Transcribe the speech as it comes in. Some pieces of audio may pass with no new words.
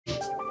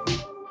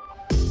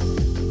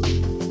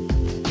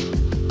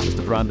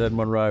Brandon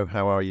Monroe,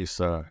 how are you,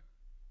 sir?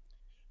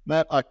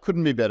 Matt, I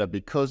couldn't be better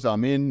because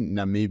I'm in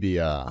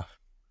Namibia.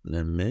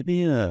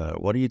 Namibia,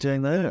 what are you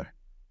doing there?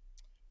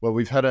 Well,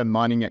 we've had a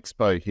mining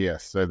expo here.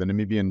 So the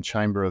Namibian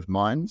Chamber of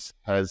Mines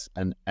has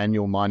an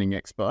annual mining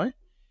expo.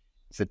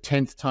 It's the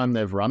 10th time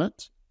they've run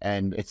it,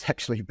 and it's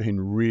actually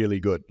been really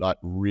good, like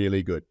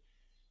really good.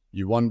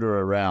 You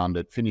wander around,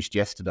 it finished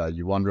yesterday,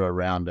 you wander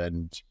around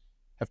and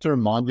have to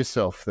remind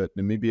yourself that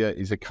Namibia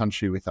is a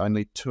country with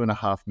only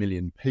 2.5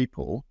 million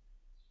people,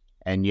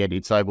 and yet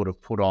it's able to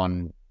put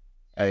on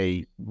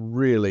a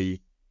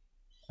really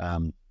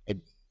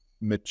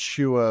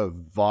mature,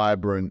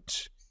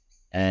 vibrant,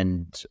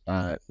 and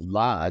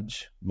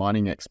large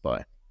mining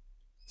expo.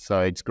 So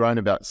it's grown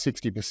about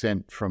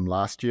 60% from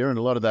last year, and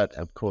a lot of that,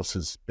 of course,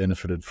 has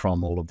benefited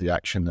from all of the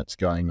action that's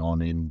going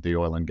on in the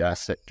oil and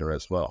gas sector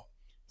as well.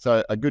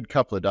 So a good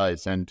couple of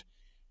days, and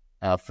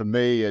for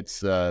me,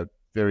 it's a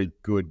very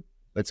good,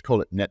 let's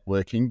call it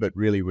networking, but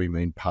really we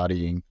mean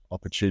partying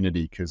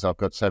opportunity, because I've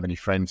got so many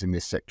friends in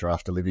this sector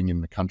after living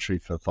in the country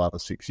for 5 or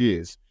 6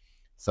 years.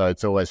 So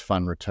it's always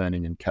fun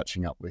returning and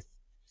catching up with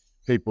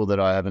people that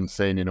I haven't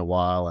seen in a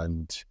while,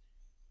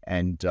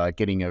 and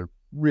getting a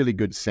really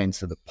good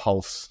sense of the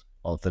pulse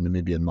of the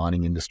Namibian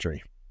mining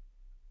industry.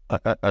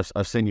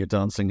 I've seen you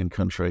dancing in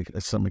country.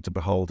 It's something to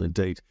behold,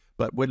 indeed.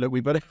 But look,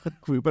 we better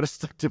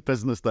stick to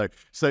business, though.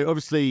 So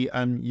obviously,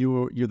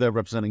 you're there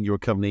representing your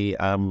company,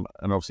 and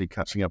obviously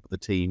catching up with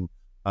the team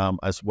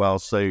as well.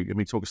 So let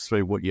me talk us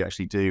through what you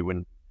actually do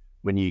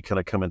when you kind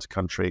of come into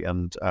country,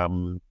 and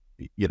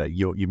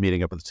you're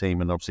meeting up with the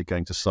team, and obviously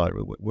going to site.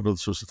 What are the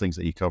sorts of things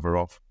that you cover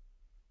off?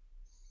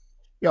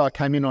 Yeah, I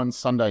came in on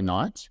Sunday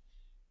night,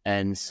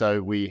 and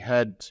so we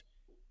had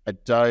a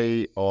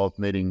day of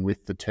meeting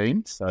with the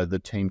team. So the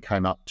team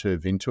came up to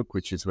Windhoek,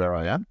 which is where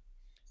I am,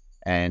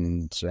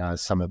 and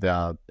some of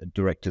our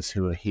directors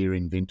who are here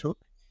in Windhoek.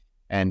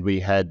 And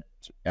we had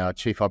our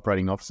Chief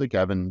Operating Officer,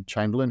 Gavin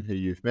Chamberlain, who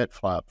you've met,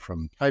 fly up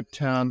from Cape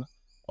Town.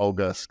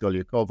 Olga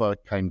Skolyakova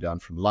came down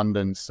from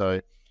London. So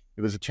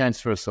it was a chance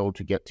for us all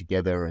to get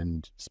together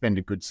and spend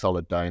a good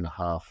solid day and a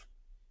half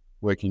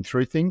working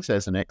through things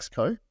as an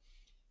exco.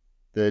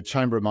 The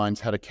Chamber of Mines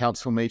had a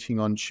council meeting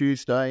on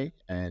Tuesday,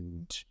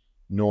 and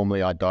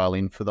normally I dial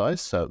in for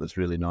those, so it was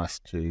really nice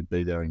to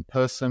be there in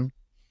person.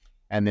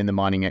 And then the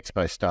Mining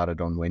Expo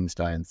started on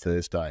Wednesday and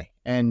Thursday,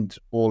 and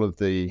all of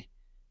the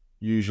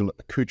usual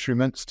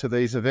accoutrements to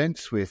these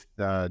events with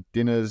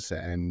dinners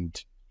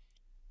and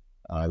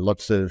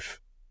lots of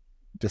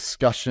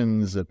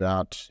discussions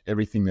about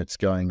everything that's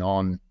going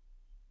on,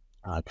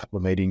 a couple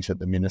of meetings at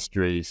the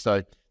ministry.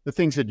 So the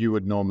things that you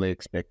would normally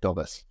expect of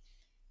us.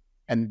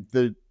 And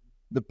the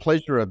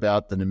pleasure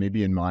about the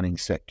Namibian mining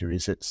sector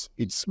is it's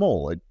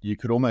small. You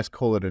could almost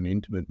call it an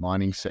intimate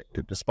mining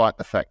sector, despite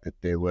the fact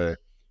that there were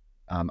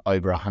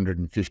over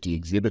 150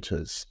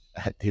 exhibitors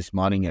at this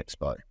mining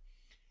expo.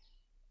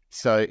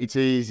 So it's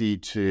easy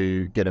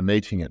to get a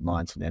meeting at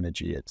Mines and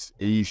Energy. It's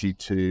easy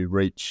to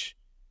reach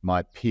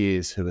my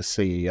peers who are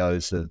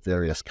CEOs of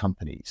various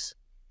companies.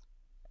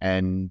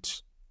 And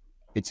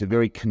it's a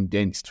very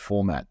condensed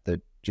format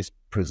that just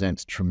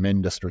presents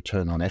tremendous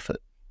return on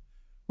effort.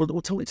 Well,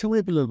 tell me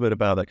a little bit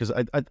about that, because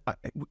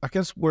I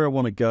guess where I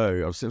want to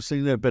go, I've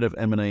seen a bit of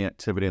M&A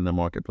activity in the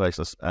marketplace,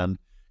 and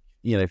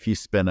a few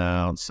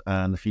spin-outs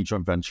and a few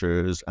joint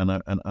ventures, and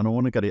I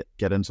want to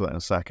get into that in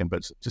a second.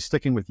 But just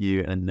sticking with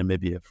you and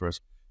Namibia for us,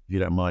 if you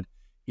don't mind,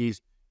 is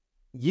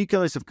you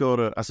guys have got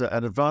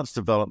an advanced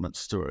development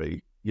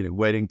story,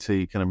 waiting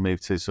to kind of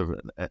move to sort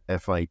of an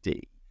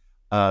FID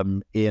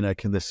in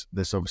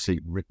this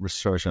obviously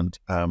resurgent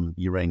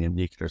uranium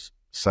nuclear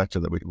sector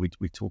that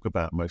we talk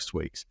about most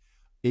weeks.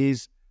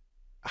 Is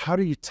how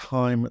do you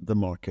time the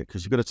market?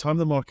 Because you've got to time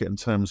the market in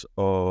terms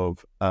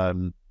of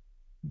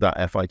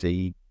that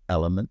FID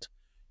element.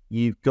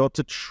 You've got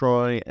to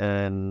try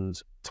and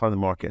time the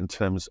market in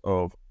terms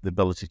of the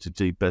ability to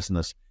do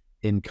business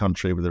in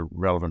country with the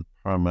relevant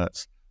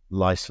permits,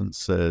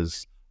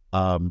 licenses,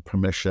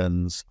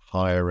 permissions,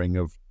 hiring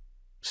of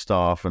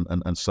staff,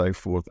 and so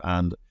forth,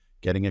 and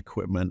getting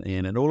equipment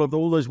in, and all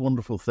those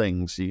wonderful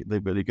things.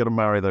 You've got to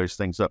marry those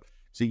things up.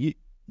 So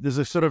there's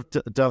a sort of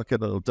delicate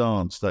little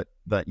dance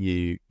that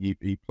you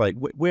play.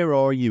 Where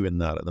are you in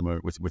that at the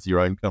moment with your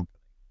own company?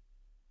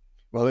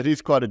 Well, it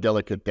is quite a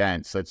delicate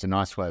dance. So it's a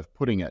nice way of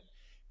putting it,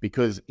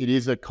 because it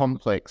is a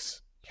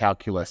complex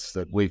calculus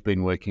that we've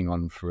been working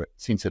on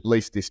since at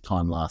least this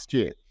time last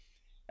year.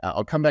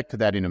 I'll come back to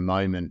that in a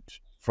moment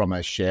from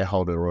a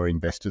shareholder or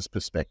investor's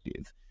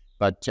perspective.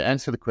 But to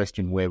answer the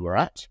question where we're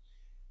at,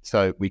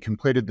 so we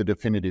completed the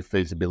definitive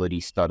feasibility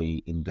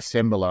study in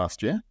December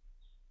last year.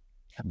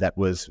 That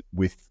was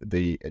with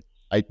the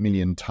 8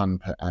 million tonne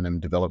per annum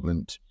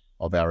development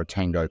of our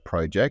Etango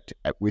project,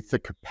 with the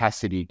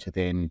capacity to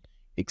then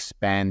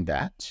expand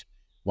that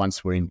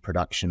once we're in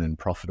production and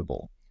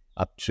profitable,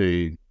 up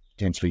to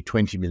potentially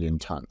 20 million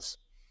tonnes.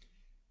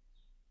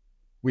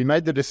 We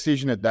made the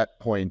decision at that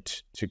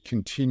point to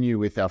continue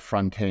with our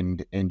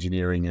front-end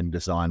engineering and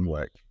design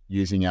work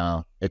using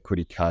our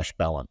equity cash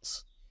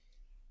balance.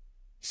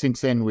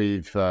 Since then,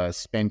 we've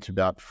spent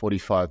about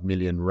 45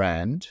 million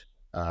rand,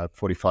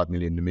 45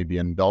 million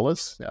Namibian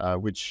dollars,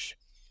 which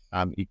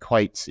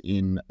equates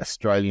in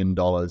Australian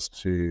dollars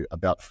to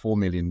about $4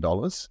 million.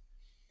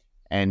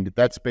 And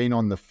that's been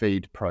on the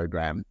FEED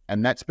program.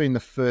 And that's been the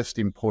first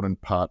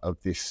important part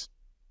of this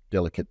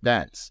delicate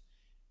dance.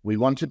 We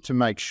wanted to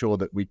make sure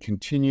that we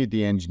continued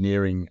the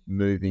engineering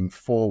moving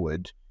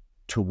forward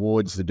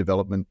towards the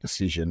development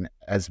decision,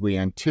 as we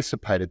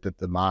anticipated that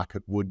the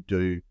market would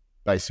do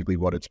basically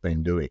what it's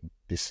been doing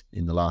this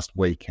in the last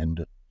week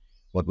and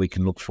what we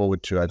can look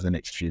forward to over the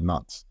next few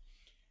months.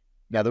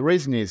 Now, the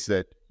reason is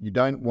that you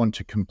don't want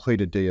to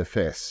complete a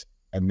DFS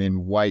and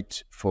then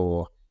wait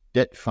for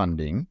debt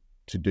funding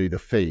to do the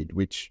FEED,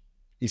 which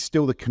is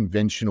still the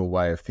conventional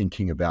way of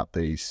thinking about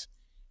these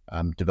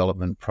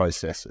development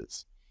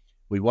processes.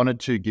 We wanted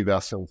to give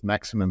ourselves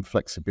maximum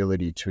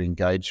flexibility to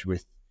engage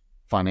with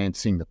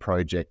financing the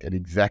project at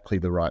exactly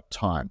the right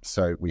time.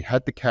 So we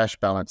had the cash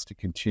balance to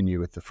continue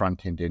with the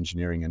front-end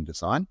engineering and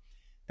design.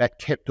 That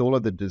kept all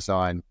of the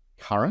design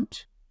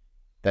current.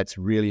 That's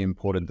really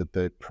important, that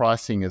the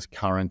pricing is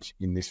current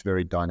in this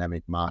very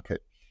dynamic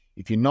market.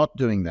 If you're not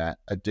doing that,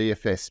 a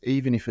DFS,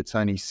 even if it's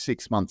only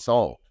 6 months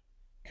old,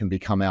 can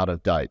become out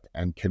of date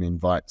and can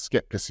invite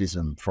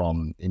skepticism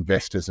from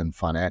investors and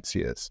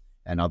financiers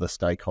and other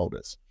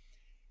stakeholders.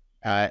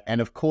 And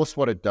of course,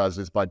 what it does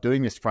is, by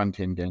doing this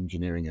front-end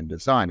engineering and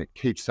design, it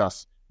keeps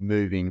us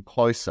moving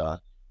closer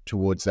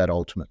towards that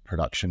ultimate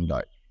production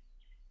date.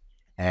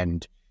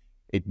 And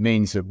it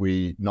means that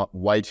we're not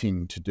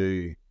waiting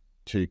to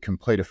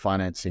complete a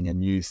financing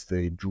and use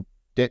the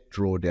debt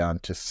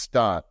drawdown to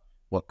start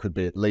what could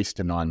be at least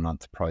a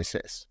 9-month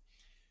process.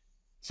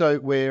 So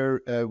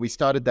we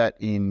started that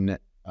in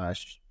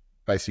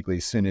basically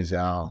as soon as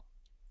our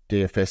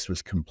DFS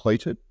was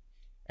completed,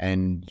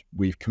 and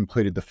we've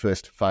completed the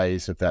first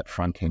phase of that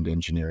front-end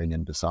engineering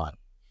and design.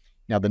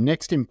 Now, the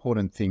next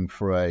important thing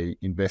for an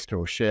investor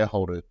or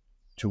shareholder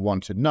to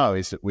want to know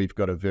is that we've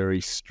got a very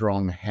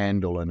strong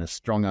handle and a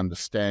strong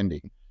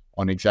understanding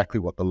on exactly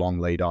what the long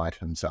lead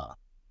items are.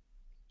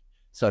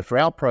 So for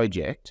our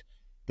project,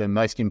 the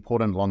most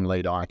important long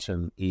lead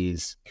item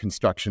is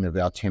construction of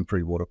our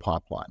temporary water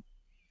pipeline.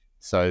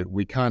 So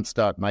we can't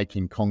start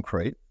making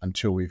concrete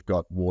until we've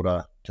got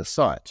water to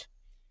site.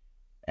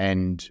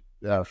 And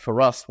for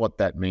us, what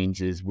that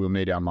means is we'll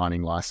need our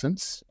mining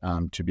license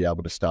to be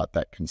able to start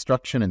that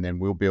construction, and then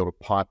we'll build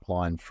a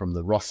pipeline from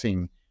the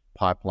Rossing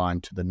pipeline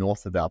to the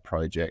north of our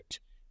project.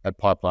 That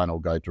pipeline will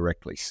go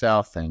directly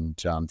south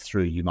and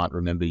through, you might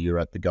remember you're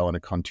at the Goanna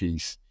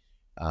Conti's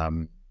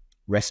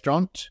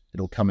restaurant.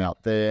 It'll come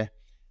out there,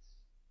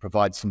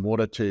 provide some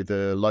water to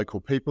the local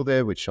people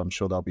there, which I'm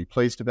sure they'll be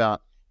pleased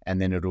about,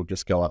 and then it'll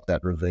just go up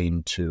that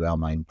ravine to our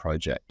main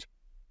project.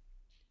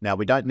 Now,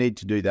 we don't need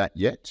to do that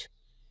yet,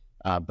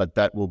 but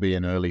that will be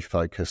an early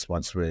focus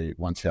once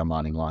our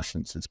mining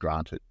license is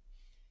granted.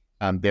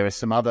 There are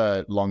some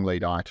other long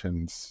lead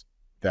items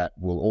that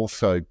will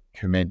also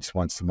commence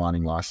once the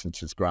mining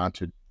license is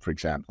granted, for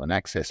example, an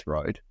access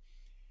road.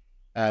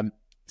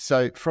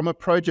 So from a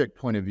project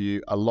point of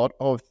view, a lot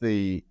of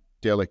the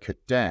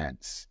delicate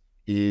dance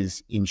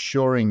is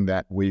ensuring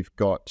that we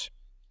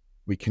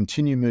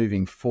continue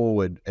moving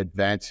forward,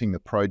 advancing the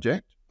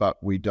project, but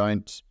we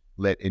don't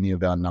let any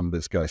of our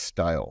numbers go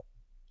stale.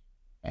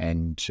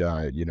 And,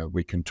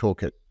 we can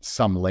talk at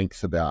some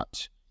length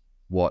about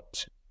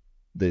what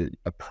the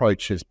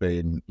approach has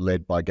been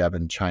led by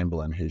Gavin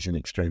Chamberlain, who's an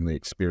extremely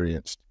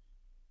experienced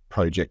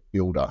project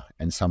builder,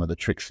 and some of the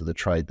tricks of the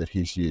trade that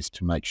he's used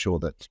to make sure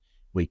that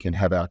we can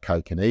have our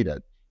cake and eat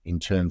it in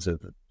terms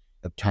of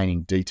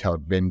obtaining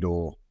detailed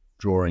vendor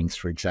drawings,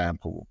 for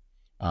example,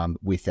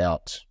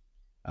 without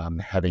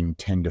having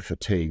tender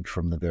fatigue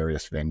from the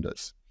various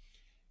vendors.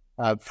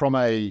 From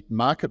a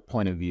market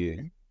point of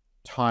view,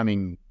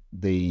 timing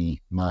the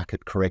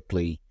market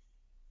correctly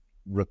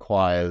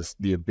requires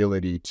the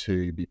ability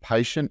to be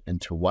patient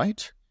and to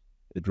wait.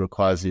 It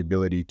requires the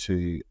ability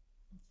to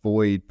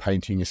avoid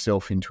painting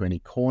yourself into any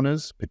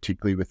corners,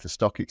 particularly with the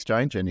stock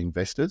exchange and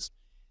investors.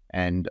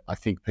 And I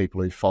think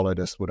people who followed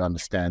us would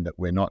understand that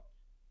we're not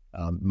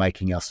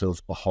making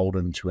ourselves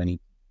beholden to any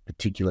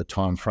particular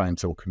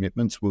timeframes or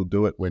commitments. We'll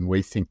do it when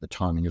we think the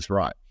timing is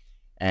right.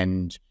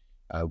 And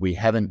we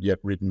haven't yet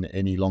written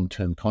any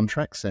long-term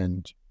contracts.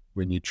 And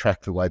when you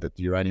track the way that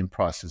the uranium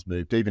price has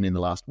moved, even in the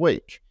last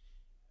week,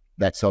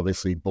 that's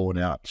obviously borne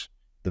out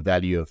the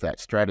value of that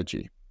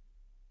strategy.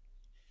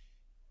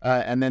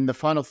 And then the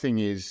final thing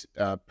is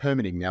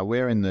permitting. Now,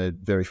 we're in the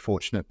very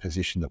fortunate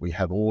position that we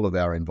have all of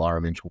our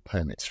environmental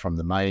permits, from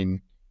the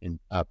main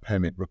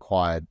permit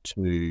required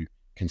to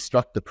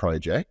construct the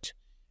project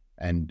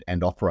and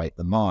operate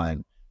the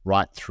mine,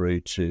 right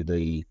through to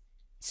the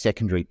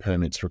secondary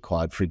permits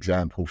required, for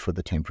example, for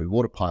the temporary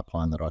water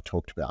pipeline that I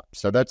talked about.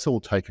 So that's all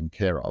taken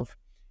care of.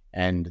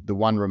 And the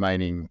one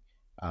remaining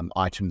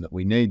item that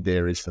we need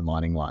there is the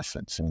mining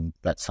license. And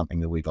that's something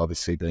that we've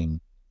obviously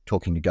been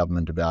talking to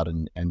government about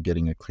and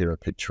getting a clearer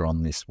picture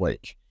on this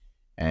week.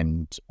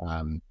 And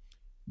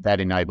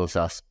that enables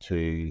us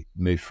to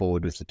move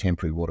forward with the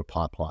temporary water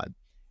pipeline.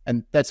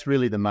 And that's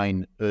really the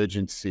main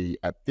urgency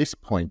at this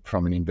point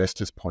from an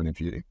investor's point of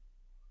view.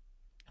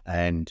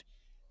 And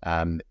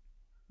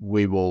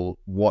we will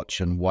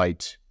watch and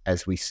wait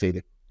as we see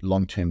the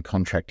long-term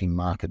contracting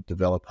market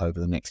develop over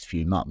the next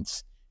few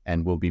months,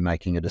 and we'll be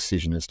making a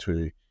decision as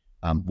to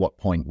what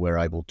point we're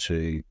able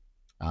to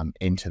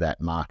enter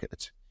that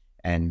market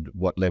and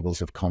what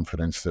levels of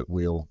confidence that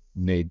we'll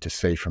need to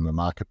see from a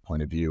market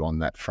point of view on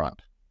that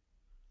front.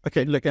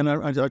 Okay, look, and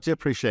I do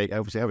appreciate,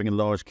 obviously, having a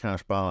large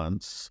cash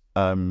balance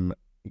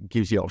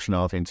gives you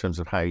optionality in terms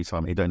of how you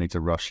time it. You don't need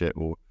to rush it,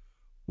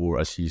 or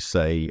as you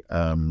say,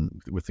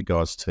 with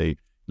regards to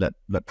let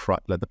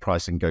the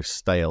pricing go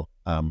stale.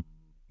 And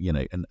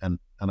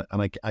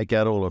I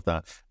get all of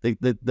that.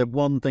 The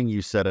one thing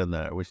you said in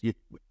there was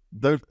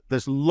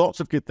there's lots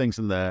of good things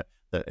in there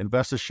that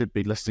investors should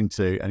be listening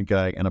to and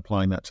going and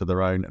applying that to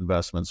their own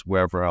investments,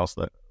 whatever else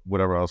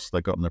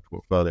they've got in their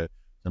portfolio in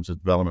terms of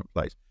development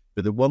plays.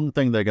 But the one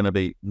thing they're going to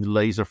be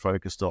laser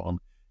focused on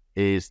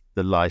is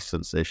the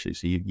license issue.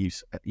 So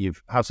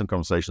you've had some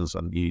conversations,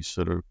 and you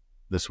sort of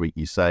this week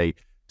you say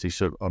to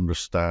sort of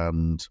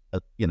understand,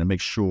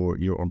 make sure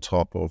you're on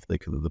top of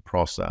the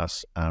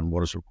process and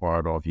what is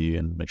required of you,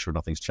 and make sure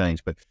nothing's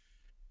changed. But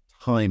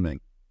timing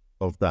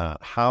of that,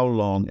 how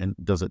long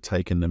does it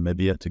take in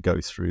Namibia to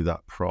go through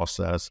that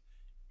process?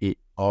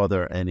 Are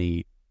there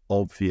any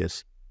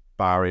obvious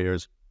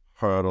barriers,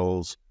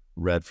 hurdles,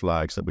 red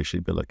flags that we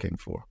should be looking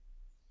for?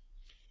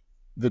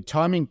 The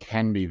timing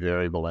can be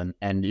variable,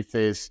 and if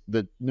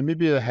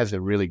Namibia has a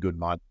really good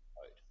mining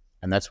code,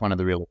 and that's one of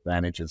the real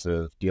advantages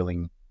of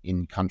dealing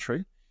in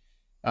country.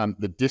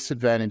 The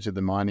disadvantage of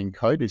the mining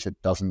code is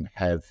it doesn't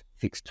have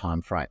fixed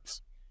time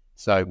frames.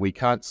 So we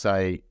can't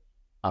say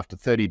after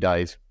 30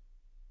 days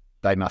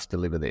they must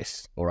deliver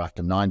this, or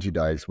after 90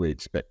 days we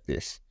expect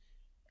this.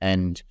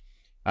 And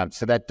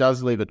so that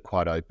does leave it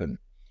quite open.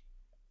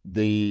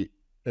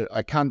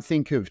 I can't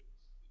think of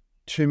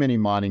too many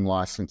mining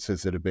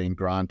licenses that have been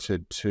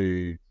granted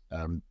to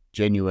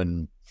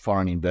genuine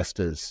foreign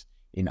investors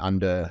in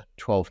under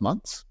 12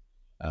 months.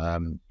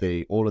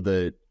 All of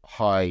the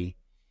high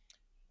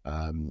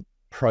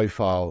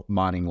profile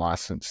mining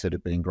licenses that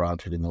have been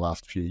granted in the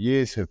last few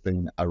years have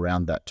been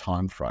around that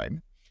time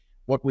frame.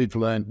 What we've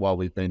learned while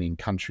we've been in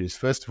country is,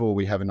 first of all,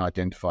 we haven't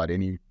identified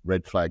any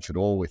red flags at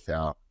all with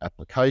our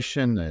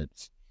application.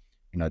 It's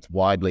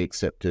widely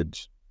accepted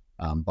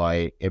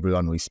by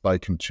everyone we've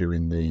spoken to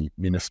in the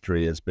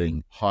ministry as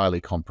being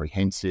highly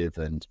comprehensive,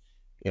 and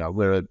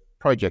we're a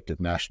project of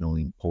national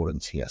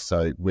importance here,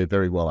 so we're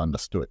very well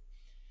understood.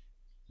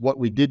 What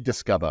we did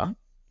discover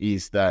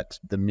is that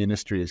the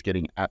ministry is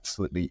getting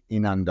absolutely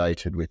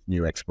inundated with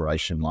new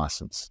exploration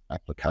license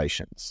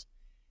applications.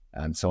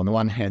 And so on the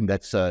one hand,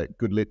 that's a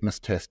good litmus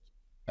test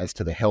as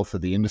to the health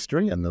of the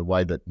industry and the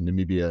way that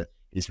Namibia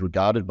is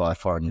regarded by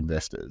foreign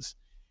investors.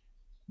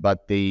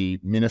 But the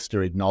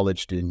minister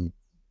acknowledged in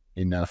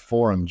a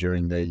forum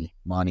during the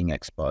Mining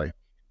Expo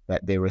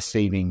that they're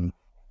receiving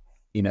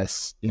in a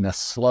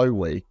slow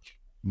week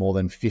more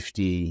than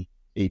 50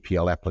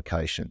 EPL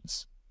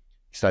applications.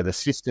 So the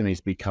system is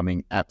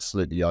becoming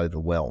absolutely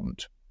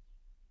overwhelmed.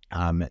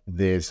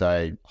 There's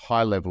a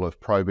high level of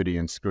probity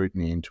and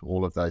scrutiny into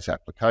all of those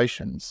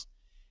applications.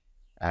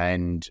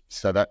 And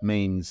so that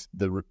means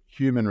the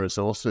human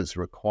resources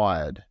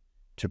required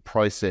to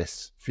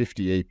process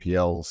 50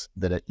 EPLs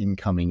that are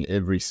incoming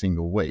every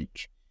single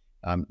week,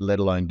 let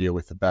alone deal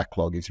with the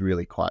backlog, is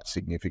really quite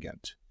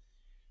significant.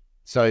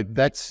 So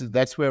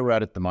that's where we're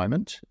at the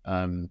moment.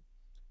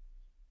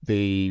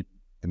 The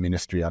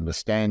ministry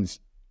understands,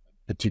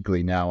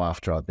 particularly now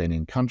after I've been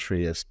in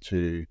country, as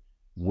to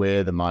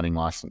where the mining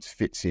license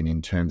fits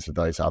in terms of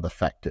those other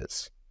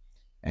factors.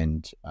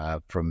 And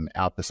from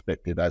our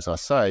perspective, as I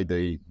say,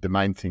 the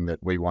main thing that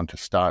we want to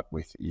start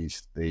with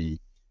is the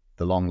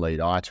long lead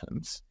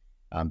items.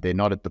 They're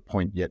not at the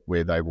point yet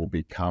where they will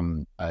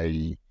become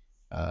a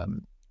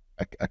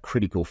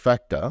critical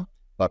factor,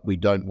 but we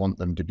don't want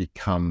them to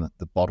become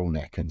the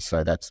bottleneck. And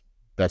so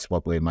that's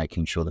what we're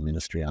making sure the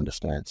ministry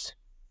understands.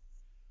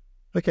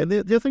 Okay, the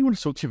other thing I want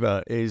to talk to you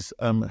about is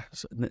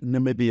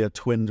Namibia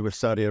twinned with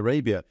Saudi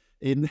Arabia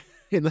in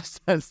the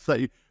sense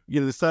that the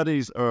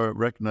Saudis are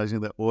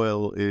recognizing that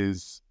oil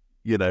is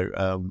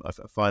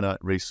a finite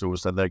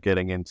resource, and they're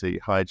getting into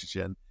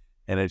hydrogen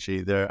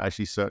energy. They're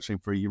actually searching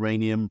for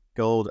uranium,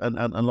 gold,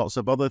 and lots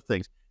of other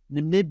things.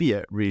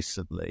 Namibia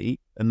recently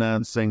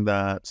announcing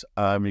that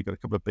you've got a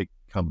couple of big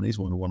companies,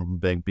 one of them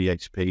being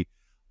BHP,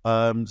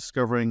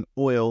 discovering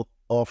oil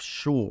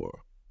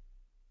offshore.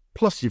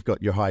 Plus, you've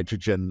got your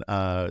hydrogen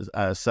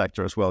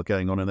sector as well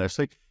going on in there.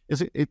 So,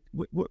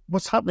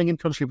 what's happening in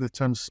country in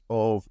terms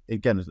of,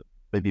 again,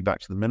 maybe back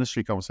to the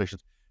ministry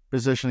conversations,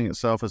 positioning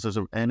itself as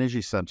an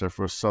energy center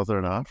for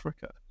Southern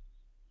Africa?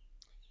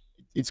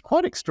 It's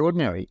quite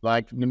extraordinary.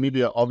 Like,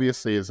 Namibia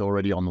obviously is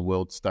already on the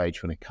world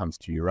stage when it comes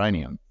to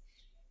uranium,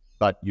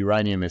 but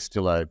uranium is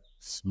still a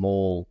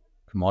small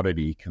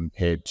commodity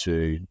compared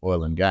to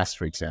oil and gas,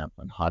 for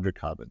example, and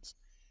hydrocarbons.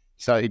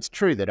 So it's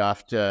true that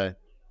after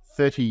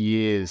 30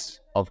 years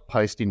of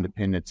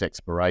post-independence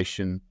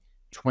exploration,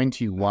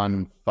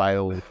 21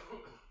 failed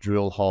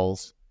drill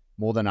holes,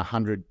 more than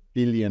 100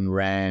 billion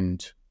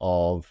rand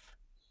of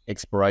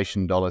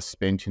exploration dollars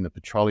spent in the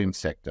petroleum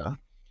sector.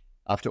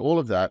 After all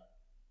of that,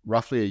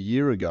 roughly a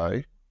year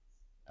ago,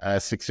 a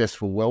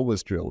successful well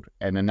was drilled,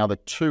 and another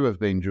 2 have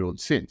been drilled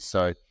since.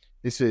 So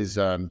this is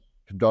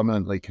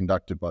predominantly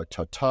conducted by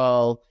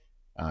Total,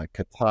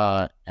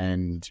 Qatar,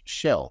 and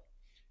Shell.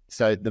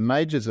 So the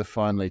majors have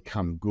finally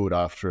come good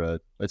after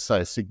let's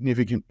say, a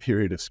significant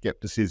period of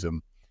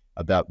skepticism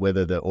about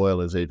whether the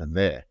oil is even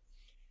there.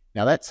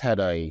 Now, that's had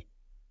a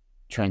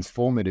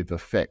transformative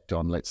effect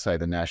on, let's say,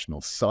 the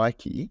national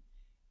psyche,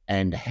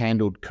 and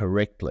handled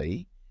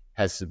correctly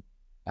has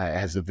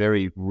a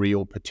very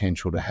real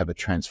potential to have a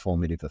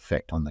transformative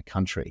effect on the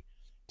country.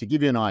 To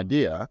give you an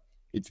idea,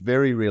 it's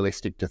very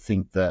realistic to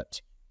think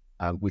that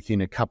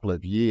within a couple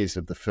of years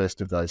of the first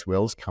of those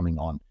wells coming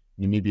on,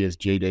 Namibia's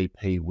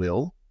GDP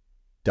will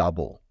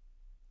double.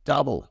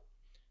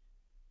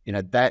 You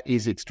know, that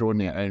is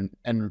extraordinary.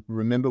 And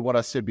remember what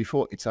I said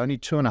before, it's only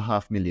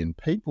 2.5 million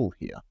people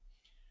here.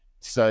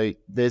 So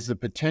there's the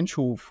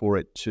potential for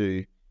it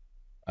to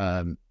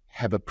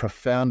have a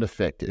profound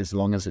effect as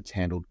long as it's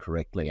handled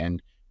correctly.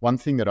 And one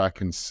thing that I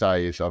can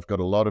say is I've got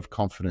a lot of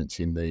confidence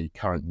in the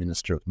current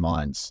Minister of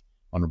Mines,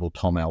 Honourable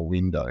Tom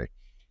Alwindo.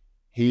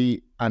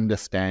 He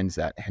understands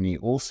that, and he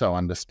also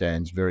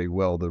understands very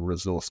well the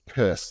resource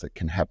curse that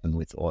can happen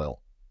with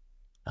oil.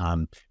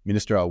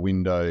 Minister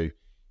Alwindo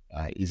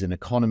is an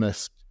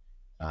economist.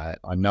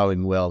 I know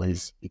him well.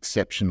 He's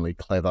exceptionally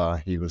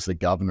clever. He was the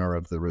governor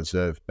of the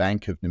Reserve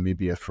Bank of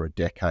Namibia for a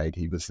decade.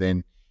 He was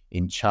then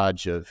he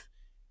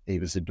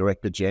was the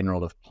Director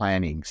General of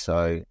Planning.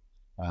 So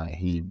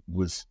he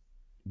was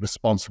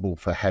responsible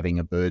for having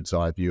a bird's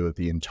eye view of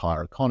the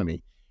entire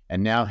economy.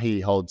 And now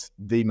he holds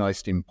the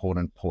most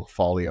important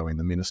portfolio in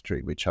the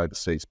ministry, which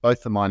oversees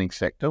both the mining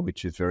sector,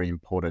 which is very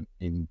important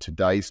in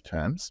today's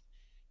terms,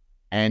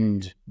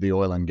 and the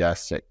oil and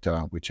gas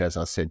sector, which, as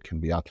I said, can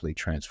be utterly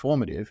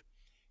transformative.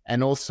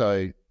 And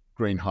also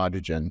green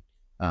hydrogen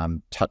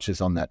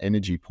touches on that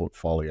energy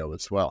portfolio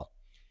as well.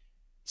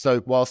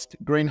 So whilst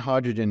green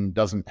hydrogen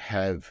doesn't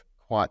have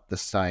quite the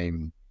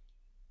same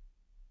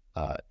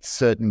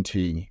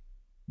certainty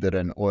that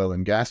an oil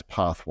and gas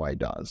pathway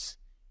does,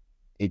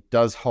 it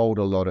does hold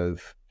a lot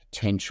of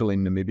potential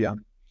in Namibia.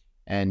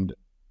 And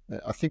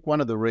I think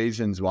one of the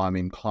reasons why I'm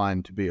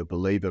inclined to be a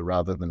believer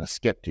rather than a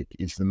skeptic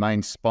is the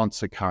main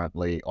sponsor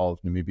currently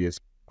of Namibia's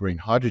green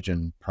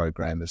hydrogen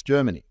program is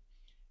Germany.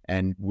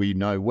 And we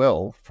know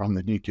well from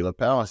the nuclear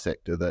power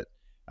sector that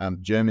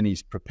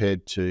Germany's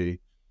prepared to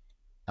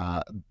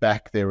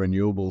back their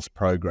renewables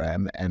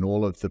program and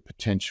all of the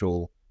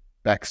potential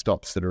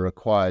backstops that are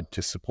required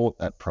to support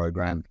that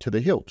program to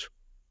the hilt.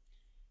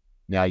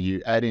 Now,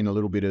 you add in a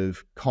little bit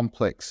of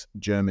complex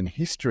German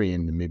history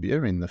in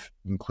Namibia,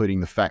 including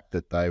the fact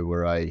that they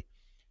were a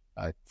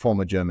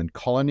former German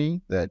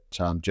colony, that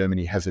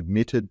Germany has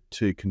admitted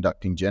to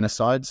conducting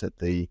genocides at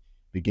the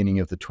beginning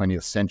of the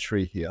 20th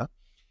century here.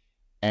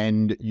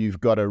 And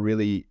you've got a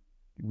really,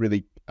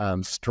 really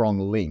strong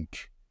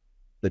link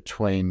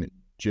between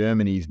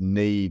Germany's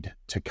need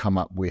to come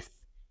up with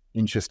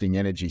interesting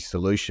energy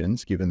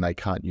solutions, given they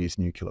can't use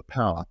nuclear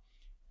power,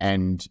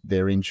 and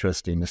their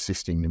interest in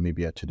assisting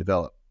Namibia to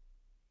develop.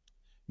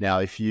 Now,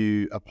 if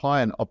you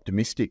apply an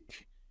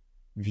optimistic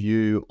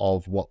view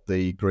of what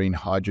the green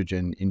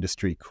hydrogen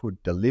industry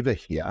could deliver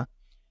here,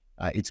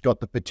 it's got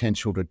the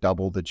potential to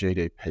double the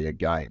GDP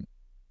again.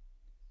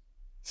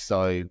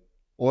 So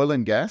oil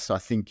and gas, I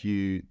think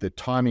the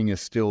timing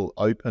is still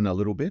open a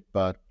little bit,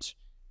 but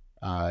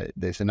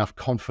there's enough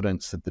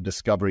confidence that the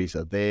discoveries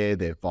are there,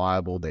 they're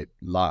viable, they're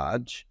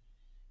large.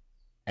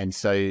 And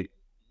so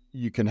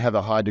you can have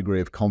a high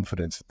degree of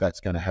confidence that that's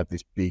going to have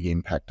this big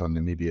impact on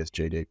Namibia's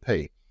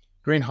GDP.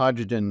 Green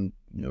hydrogen,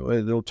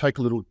 it'll take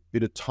a little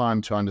bit of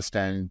time to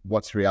understand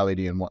what's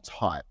reality and what's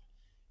hype.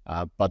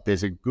 But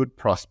there's a good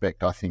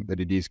prospect, I think,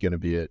 that it is going to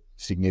be a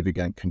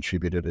significant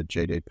contributor to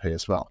GDP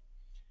as well.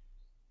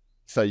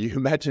 So you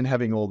imagine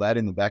having all that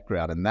in the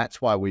background, and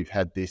that's why we've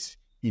had this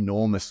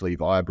enormously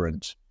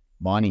vibrant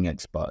mining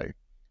expo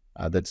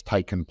that's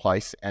taken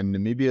place. And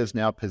Namibia is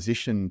now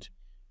positioned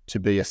to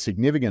be a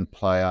significant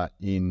player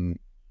in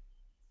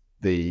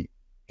the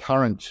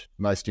current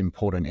most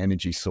important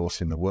energy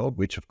source in the world,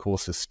 which of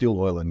course is still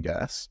oil and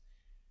gas,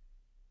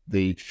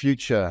 the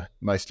future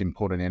most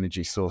important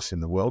energy source in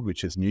the world,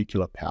 which is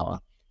nuclear power,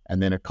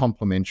 and then a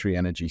complementary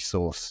energy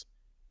source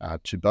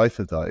to both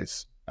of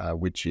those,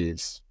 which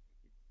is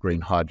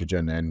green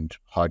hydrogen and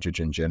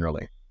hydrogen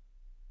generally.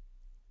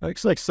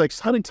 It's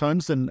exciting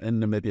times in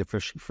Namibia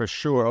for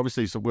sure.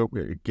 Obviously, so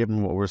we're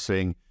given what we're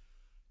seeing,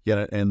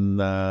 in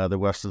the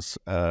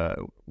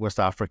West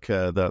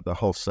Africa, the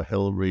whole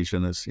Sahel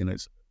region is,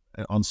 it's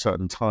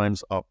uncertain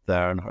times up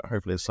there, and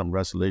hopefully there's some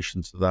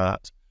resolution to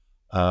that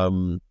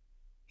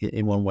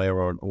in one way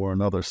or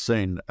another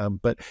soon.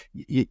 But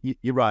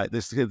you're right.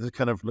 This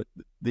kind of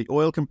the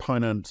oil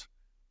component.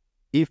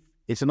 If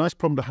it's a nice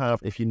problem to have,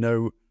 if you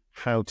know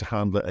how to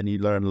handle it and you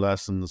learn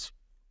lessons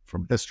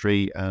from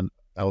history and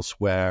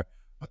elsewhere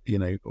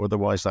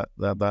otherwise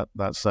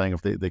that saying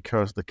of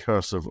the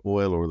curse of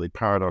oil, or the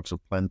paradox of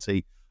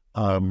plenty,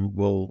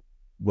 will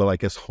I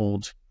guess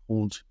haunt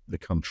the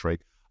country.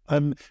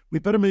 We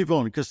better move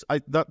on, because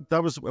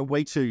that was a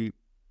way to.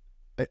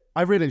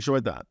 I really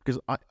enjoyed that, because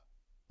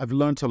I've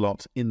learned a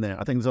lot in there.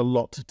 I think there's a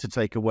lot to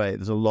take away.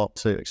 There's a lot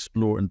to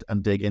explore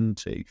and dig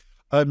into.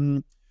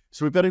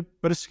 So we better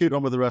scoot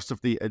on with the rest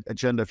of the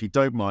agenda, if you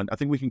don't mind. I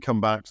think we can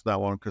come back to that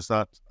one, because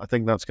I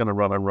think that's going to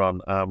run and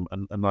run.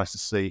 And nice to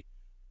see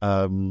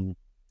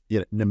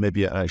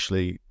Namibia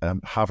actually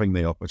having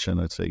the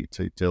opportunity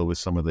to deal with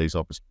some of these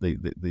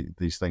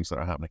these things that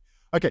are happening.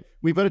 Okay,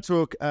 we better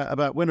talk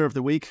about winner of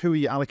the week. Who are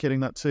you allocating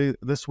that to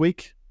this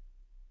week?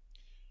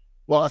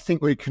 Well, I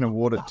think we can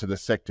award it to the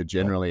sector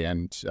generally,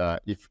 and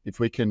if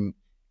we can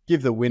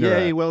give the winner,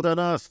 yay, well done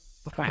us.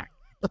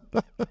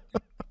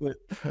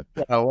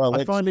 Oh, well,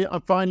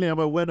 I'm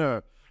a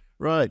winner,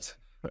 right?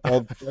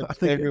 Well,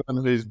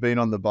 everyone who's been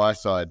on the buy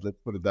side, let's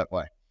put it that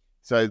way.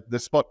 So the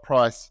spot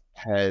price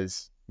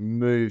has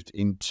moved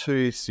in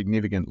two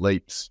significant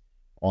leaps.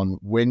 On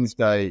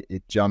Wednesday,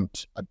 it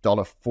jumped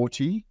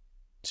 $1.40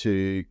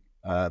 to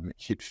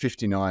hit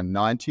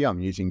 $59.90. I'm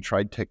using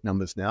Trade Tech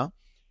numbers now.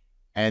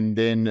 And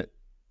then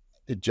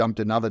it jumped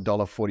another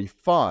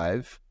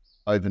 $1.45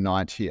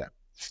 overnight here.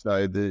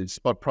 So the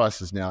spot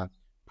price is now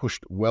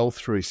pushed well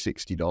through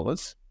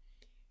 $60.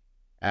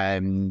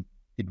 And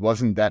it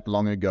wasn't that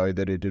long ago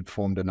that it had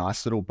formed a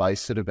nice little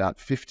base at about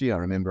 50. I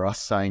remember us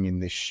saying in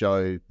this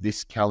show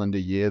this calendar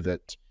year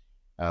that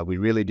we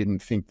really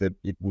didn't think that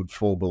it would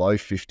fall below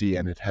 50,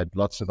 and it had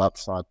lots of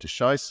upside to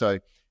show. So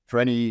for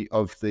any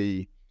of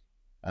the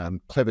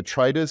clever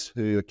traders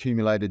who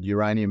accumulated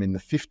uranium in the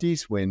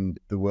 50s when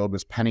the world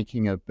was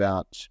panicking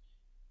about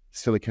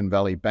Silicon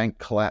Valley Bank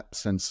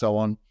collapse and so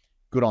on,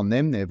 good on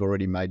them. They've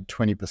already made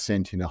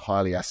 20% in a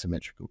highly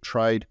asymmetrical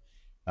trade.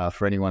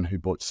 For anyone who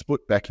bought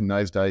Sput back in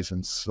those days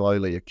and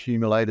slowly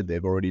accumulated,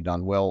 they've already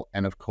done well.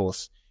 And of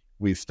course,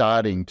 we're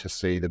starting to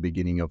see the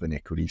beginning of an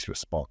equities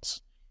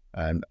response.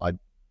 And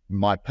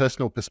my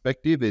personal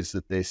perspective is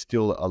that there's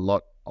still a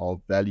lot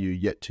of value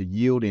yet to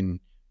yield in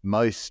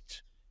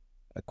most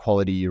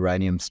quality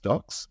uranium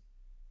stocks.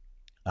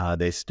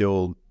 There's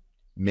still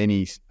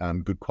many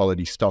good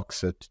quality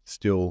stocks that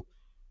still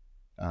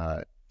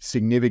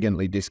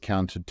significantly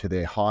discounted to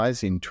their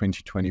highs in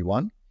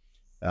 2021,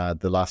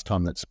 the last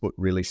time that Sput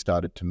really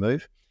started to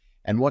move.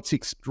 And what's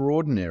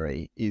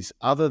extraordinary is,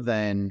 other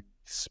than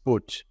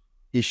Sput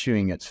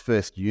issuing its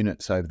first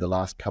units over the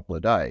last couple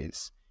of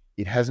days,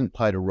 it hasn't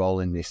played a role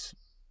in this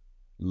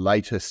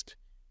latest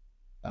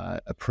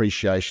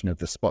appreciation of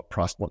the spot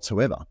price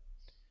whatsoever.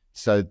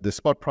 So the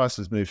spot price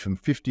has moved from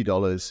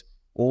 $50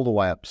 all the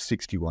way up to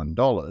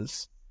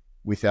 $61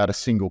 without a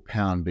single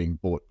pound being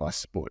bought by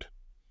Sput.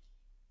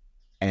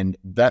 And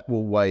that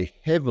will weigh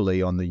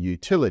heavily on the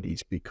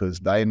utilities, because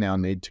they now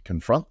need to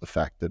confront the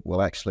fact that,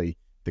 well, actually,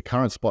 the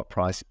current spot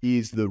price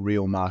is the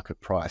real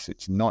market price.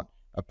 It's not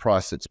a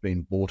price that's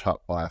been bought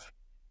up by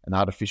an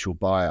artificial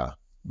buyer,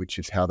 which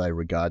is how they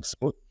regard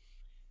Sput.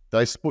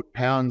 Those Sput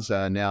pounds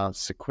are now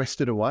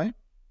sequestered away.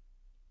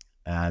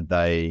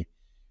 That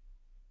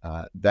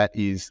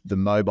is the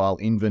mobile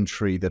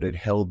inventory that had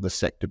held the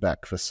sector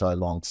back for so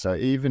long. So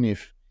even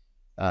if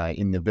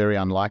in the very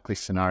unlikely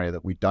scenario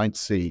that we don't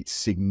see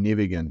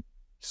significant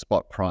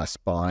spot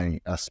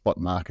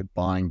market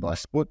buying by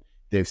Sput,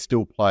 they've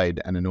still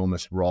played an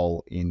enormous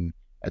role in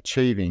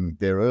achieving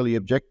their early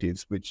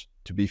objectives, which,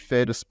 to be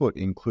fair to Sput,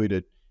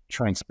 included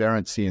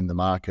transparency in the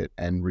market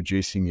and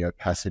reducing the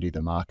opacity of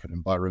the market.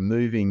 And by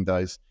removing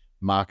those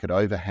market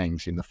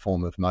overhangs in the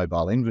form of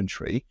mobile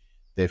inventory,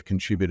 they've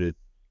contributed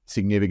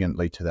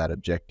significantly to that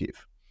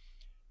objective.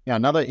 Now,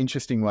 another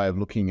interesting way of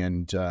looking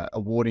and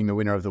awarding the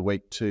winner of the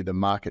week to the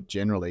market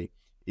generally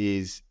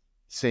is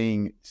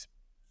seeing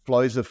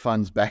flows of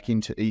funds back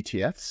into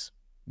ETFs.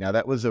 Now,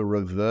 that was a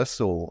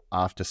reversal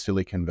after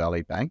Silicon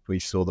Valley Bank. We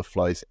saw the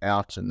flows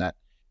out, and that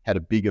had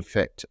a big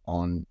effect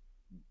on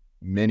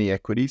many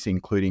equities,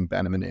 including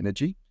Bannerman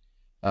Energy.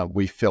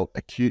 We felt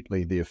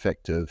acutely the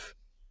effect of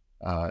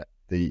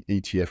the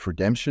ETF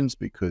redemptions,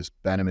 because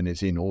Bannerman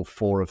is in all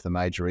four of the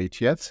major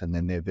ETFs, and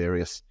then their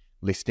various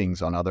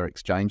listings on other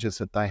exchanges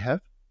that they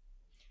have.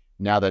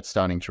 Now that's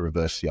starting to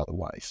reverse the other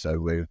way. So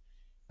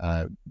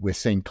we're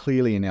seeing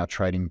clearly in our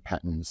trading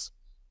patterns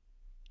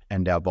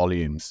and our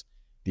volumes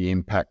the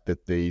impact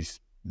that these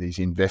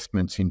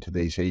investments into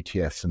these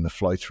ETFs and the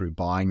flow through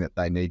buying that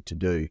they need to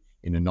do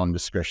in a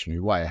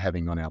non-discretionary way are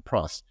having on our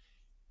price.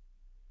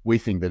 We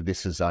think that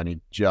this is only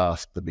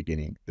just the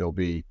beginning. There'll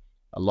be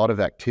a lot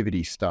of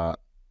activity start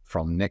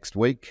from next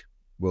week.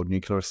 World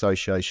Nuclear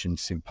Association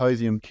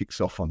Symposium kicks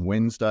off on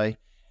Wednesday.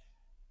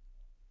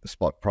 The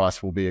spot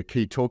price will be a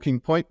key talking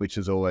point, which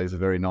is always a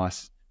very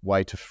nice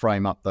way to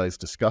frame up those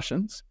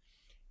discussions.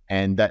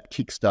 And that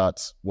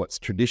kickstarts what's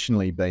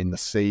traditionally been the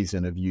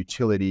season of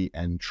utility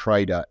and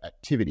trader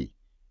activity.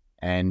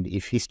 And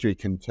if history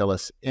can tell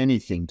us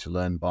anything to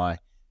learn by,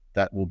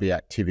 that will be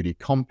activity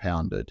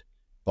compounded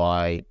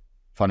by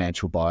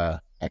financial buyer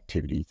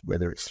activity,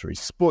 whether it's through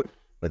Sput,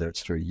 whether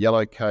it's through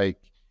Yellowcake,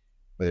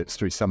 whether it's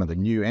through some of the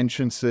new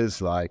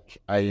entrances like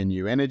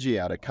ANU Energy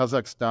out of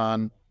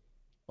Kazakhstan.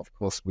 Of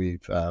course,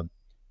 we've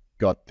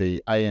got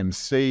the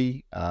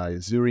AMC,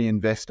 Zuri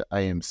Investor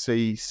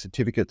AMC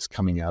certificates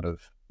coming out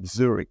of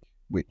Zurich,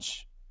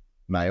 which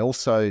may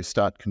also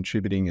start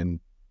contributing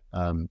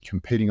and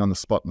competing on the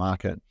spot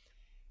market.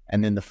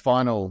 And then the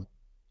final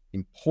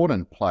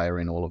important player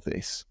in all of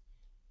this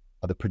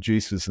are the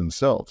producers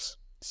themselves.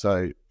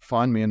 So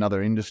find me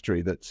another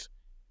industry that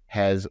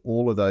has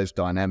all of those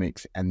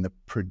dynamics and the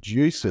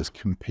producers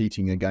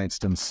competing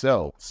against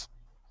themselves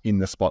in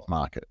the spot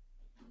market.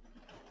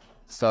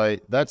 So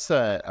that's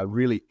a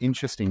really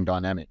interesting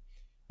dynamic.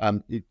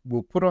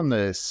 We'll put on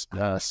the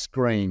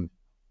screen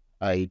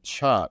a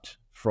chart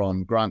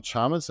from Grant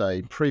Chalmers,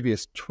 a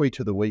previous Tweet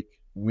of the Week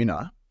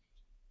winner.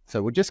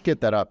 So we'll just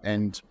get that up.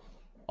 And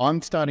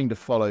I'm starting to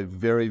follow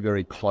very,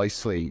 very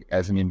closely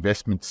as an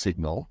investment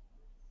signal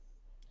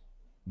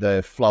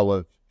the flow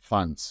of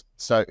funds.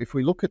 So if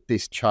we look at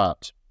this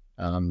chart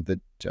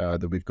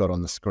that we've got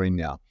on the screen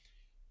now,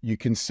 you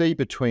can see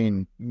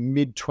between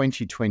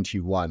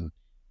mid-2021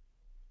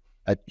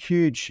 a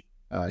huge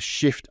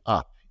shift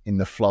up in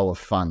the flow of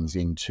funds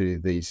into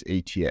these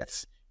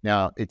ETFs.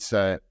 Now,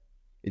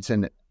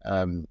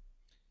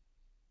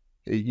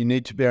 you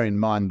need to bear in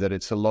mind that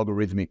it's a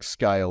logarithmic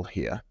scale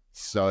here.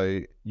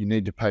 So you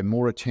need to pay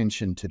more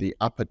attention to the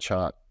upper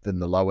chart than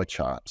the lower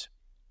chart.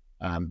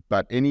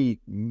 But any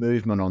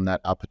movement on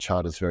that upper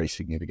chart is very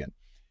significant.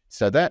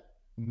 So that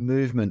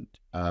movement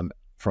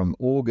from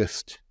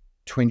August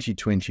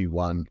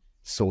 2021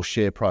 saw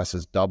share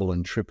prices double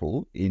and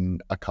triple in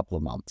a couple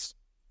of months.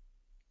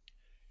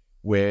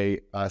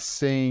 We are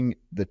seeing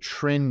the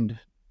trend.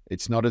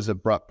 It's not as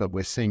abrupt, but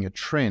we're seeing a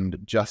trend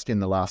just in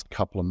the last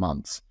couple of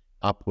months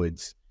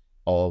upwards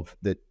of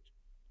that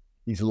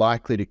is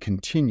likely to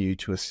continue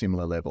to a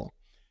similar level.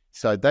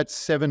 So that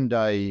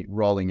 7-day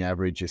rolling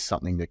average is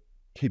something to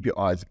keep your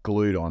eyes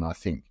glued on, I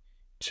think,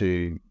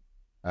 to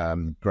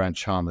Grant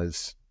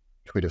Chalmers'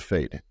 Twitter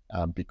feed,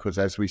 because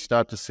as we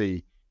start to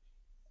see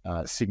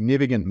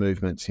significant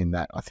movements in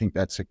that, I think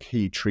that's a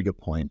key trigger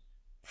point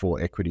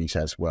for equities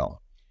as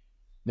well.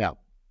 Now,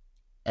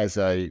 as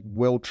a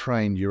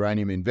well-trained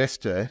uranium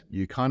investor,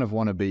 you kind of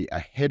want to be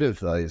ahead of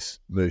those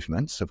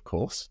movements, of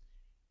course.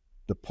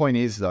 The point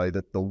is, though,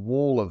 that the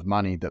wall of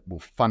money that will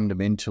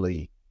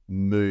fundamentally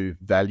move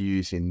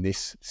values in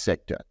this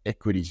sector,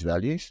 equities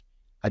values,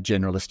 are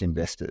generalist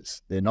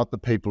investors. They're not the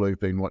people who've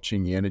been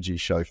watching the energy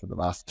show for the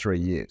last 3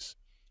 years.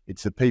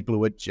 It's the people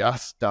who are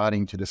just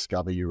starting to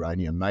discover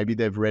uranium. Maybe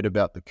they've read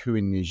about the coup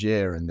in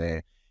Niger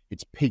and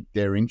it's piqued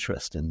their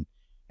interest. And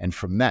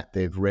from that,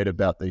 they've read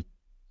about the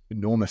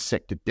enormous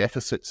sector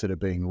deficits that are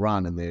being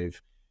run, and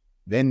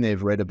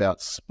they've read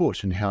about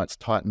SPUT and how it's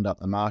tightened up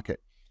the market.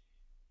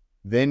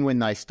 Then when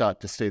they start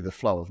to see the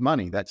flow of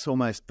money, that's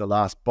almost the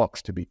last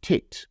box to be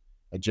ticked.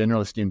 A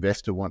generalist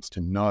investor wants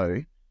to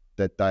know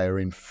that they are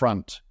in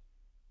front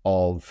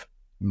of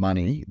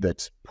money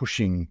that's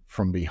pushing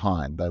from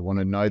behind. They want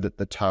to know that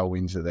the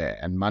tailwinds are there,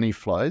 and money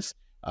flows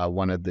are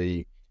one of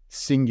the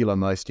singular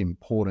most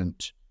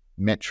important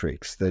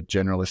metrics that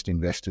generalist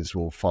investors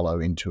will follow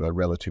into a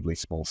relatively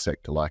small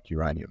sector like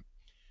uranium.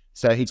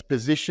 So he's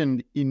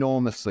positioned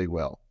enormously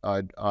well.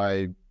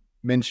 I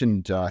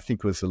mentioned, I think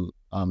it was the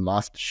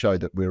last show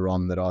that we were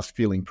on, that I was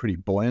feeling pretty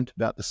buoyant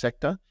about the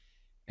sector,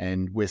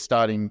 and we're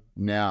starting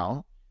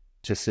now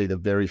to see the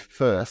very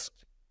first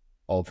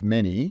of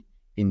many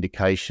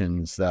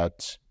indications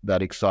that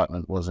that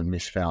excitement wasn't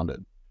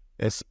misfounded.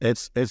 It's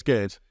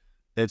good.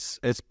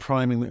 It's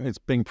priming. It's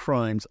being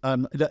primed.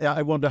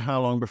 I wonder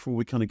how long before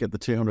we kind of get the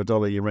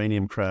 $200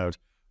 uranium crowd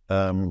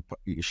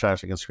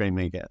shouting and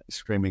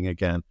screaming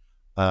again,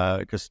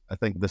 because I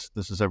think this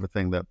is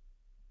everything that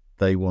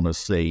they want to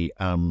see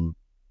and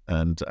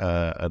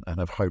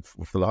have hoped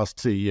for the last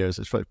 2 years.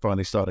 It's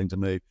finally starting to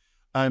move.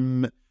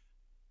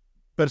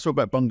 Better talk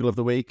about Bungle of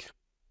the Week.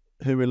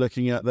 Who we're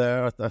looking at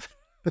there?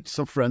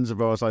 Some friends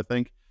of ours, I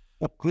think.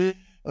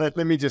 Let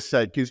me just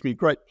say, it gives me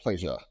great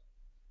pleasure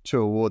to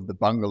award the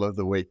Bungle of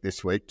the Week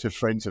this week to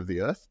Friends of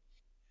the Earth.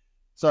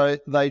 So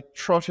they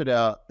trotted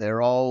out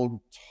their old,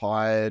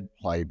 tired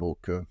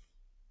playbook of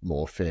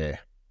lawfare,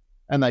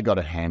 and they got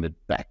it handed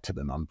back to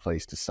them, I'm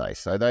pleased to say.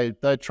 So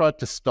they tried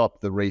to stop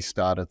the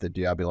restart of the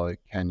Diablo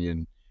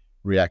Canyon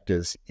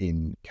reactors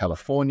in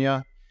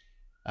California.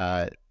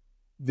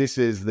 This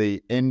is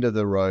the end of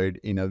the road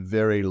in a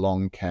very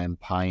long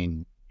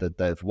campaign that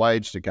they've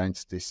waged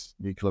against this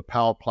nuclear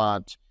power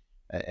plant,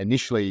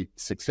 initially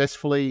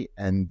successfully,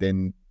 and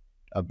then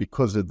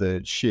because of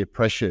the sheer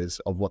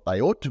pressures of what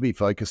they ought to be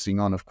focusing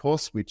on, of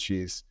course, which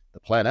is the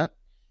planet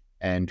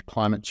and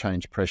climate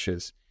change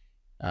pressures,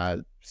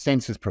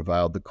 sense has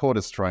prevailed. The court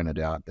has thrown it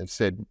out. They've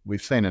said, we've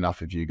seen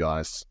enough of you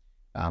guys.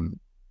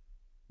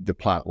 The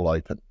plant will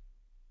open.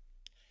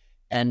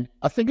 And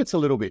I think it's a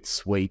little bit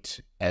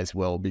sweet as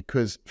well,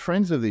 because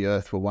Friends of the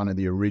Earth were one of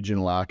the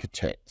original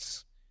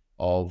architects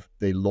of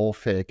the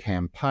lawfare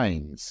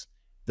campaigns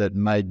that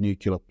made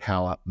nuclear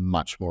power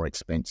much more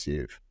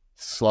expensive,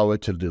 slower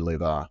to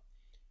deliver,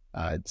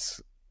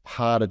 it's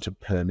harder to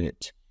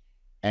permit.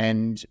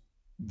 And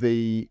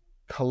the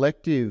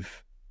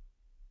collective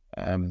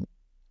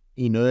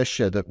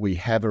inertia that we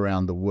have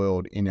around the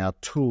world in our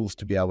tools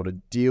to be able to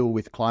deal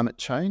with climate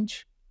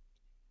change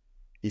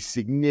is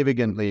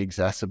significantly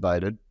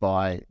exacerbated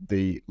by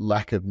the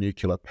lack of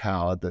nuclear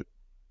power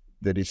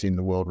that is in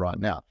the world right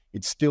now.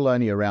 It's still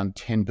only around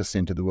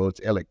 10% of the world's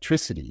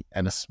electricity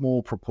and a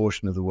small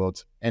proportion of the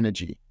world's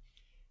energy.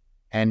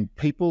 And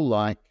people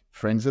like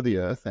Friends of the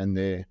Earth and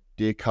their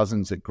dear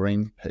cousins at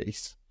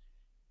Greenpeace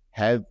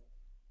have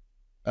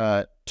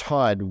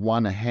tied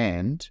one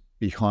hand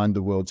behind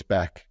the world's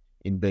back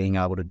in being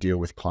able to deal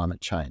with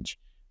climate change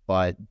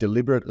by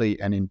deliberately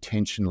and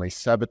intentionally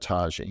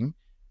sabotaging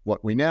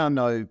what we now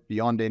know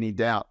beyond any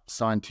doubt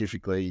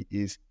scientifically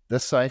is the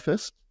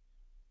safest,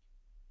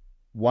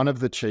 one of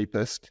the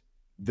cheapest,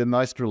 the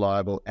most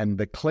reliable, and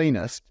the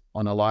cleanest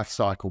on a life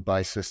cycle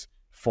basis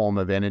form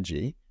of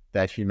energy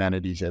that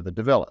humanity's ever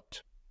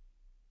developed.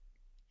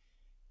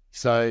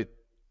 So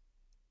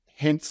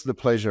hence the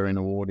pleasure in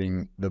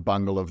awarding the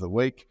Bungle of the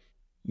Week.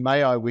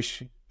 May I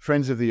wish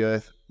Friends of the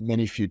Earth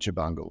many future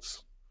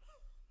Bungles.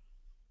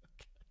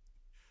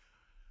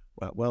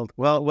 Well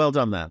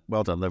done there.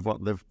 Well done.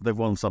 They've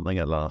won something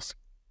at last.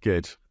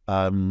 Good.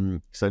 So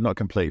not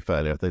complete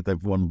failure.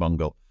 They've won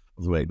Bungle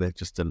of the Week. They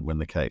just didn't win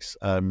the case.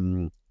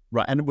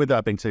 Right. And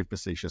without being too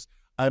facetious,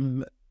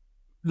 you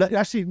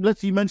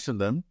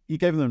mentioned them. You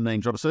gave them a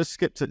name drop. So let's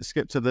skip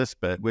to this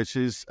bit, which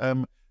is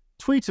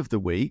tweet of the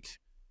week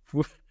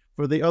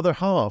for the other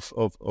half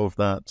of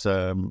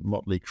that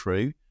motley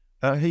crew.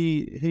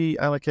 He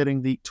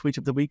allocating the tweet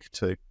of the week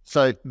to.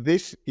 So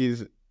this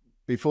is,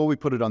 before we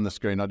put it on the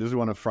screen, I just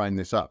want to frame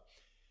this up.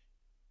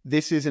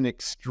 This is an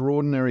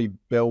extraordinary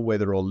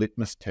bellwether or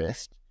litmus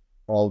test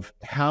of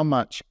how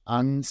much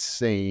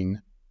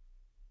unseen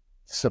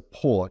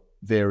support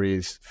there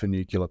is for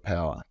nuclear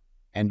power,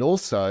 and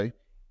also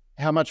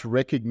how much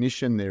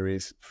recognition there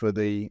is for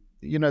the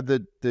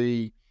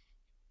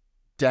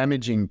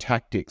damaging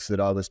tactics that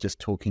I was just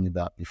talking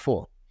about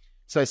before.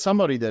 So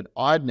somebody that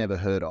I'd never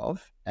heard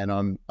of, and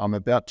I'm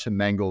about to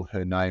mangle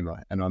her name,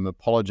 and I'm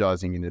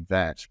apologizing in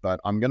advance, but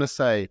I'm going to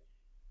say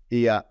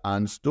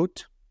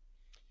Aanstoot.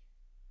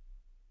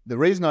 The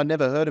reason I'd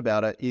never heard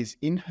about her is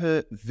in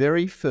her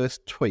very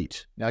first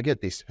tweet. Now get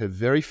this, her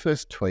very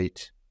first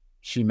tweet,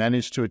 she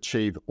managed to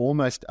achieve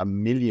almost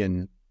 1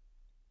 million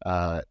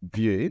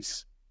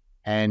views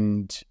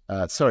and,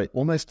 1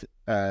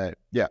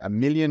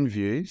 million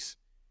views,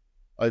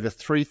 over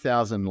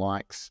 3,000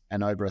 likes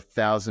and over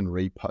 1,000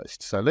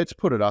 reposts. So let's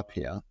put it up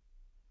here.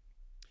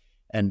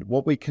 And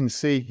what we can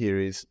see here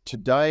is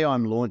today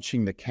I'm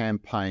launching the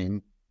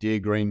campaign, Dear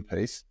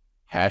Greenpeace,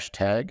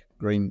 hashtag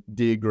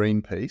Dear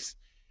Greenpeace,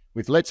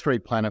 with Let's Free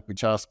Planet,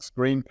 which asks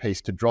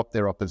Greenpeace to drop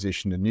their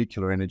opposition to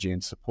nuclear energy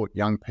and support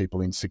young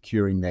people in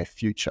securing their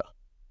future.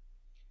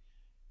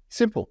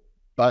 Simple,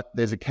 but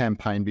there's a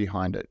campaign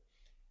behind it.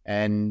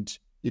 And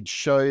it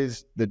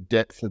shows the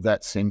depth of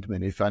that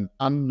sentiment. If an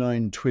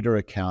unknown Twitter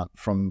account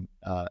from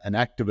an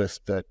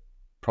activist that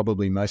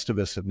probably most of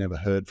us have never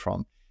heard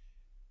from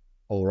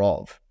or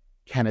of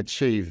can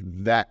achieve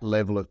that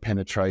level of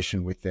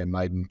penetration with their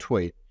maiden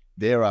tweet,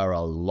 there are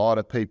a lot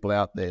of people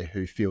out there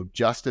who feel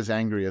just as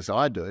angry as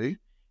I do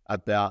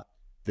about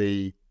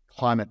the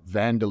climate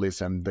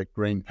vandalism that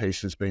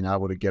Greenpeace has been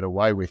able to get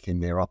away with in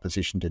their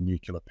opposition to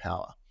nuclear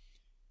power.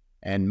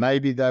 And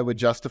maybe they were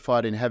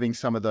justified in having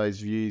some of those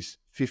views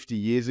 50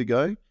 years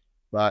ago,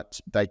 but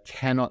they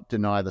cannot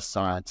deny the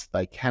science.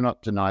 They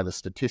cannot deny the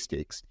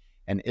statistics.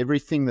 And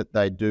everything that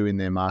they do in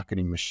their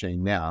marketing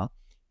machine now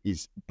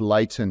is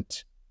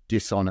blatant,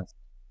 dishonest,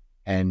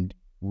 and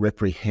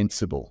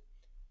reprehensible.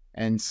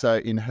 And so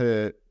in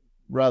her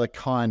rather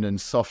kind and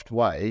soft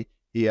way,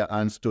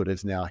 Aanstoot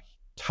has now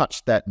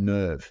touched that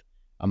nerve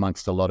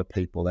amongst a lot of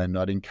people. And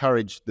I'd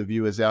encourage the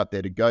viewers out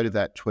there to go to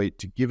that tweet,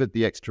 to give it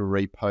the extra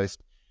repost,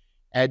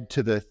 add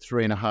to the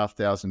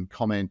 3,500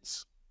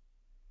 comments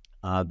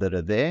that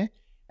are there.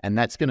 And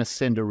that's going to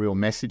send a real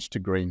message to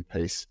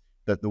Greenpeace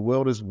that the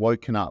world has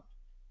woken up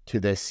to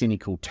their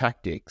cynical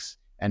tactics.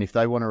 And if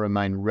they want to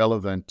remain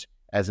relevant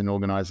as an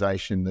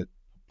organisation that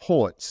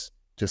purports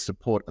to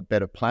support a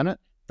better planet,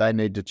 they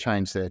need to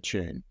change their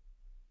tune.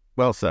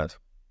 Well said.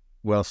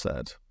 Well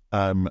said.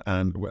 And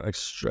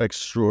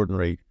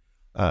extraordinary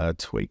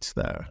tweets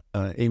there.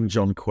 Even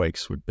John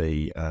Quakes would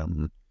be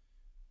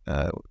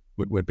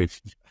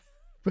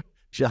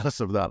jealous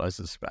of that, I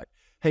suspect.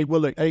 Hey,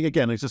 well, look,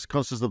 again, it's just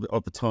conscious of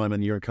the time,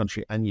 and you're a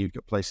country and you've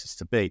got places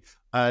to be.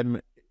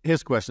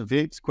 Here's a question for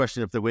you. It's a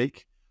question of the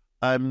week.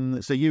 So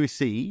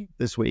UEC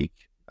this week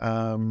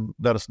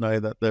let us know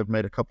that they've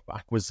made a couple of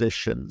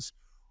acquisitions.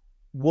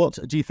 What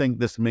do you think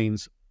this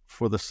means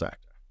for the sector?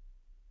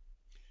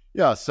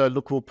 Yeah, so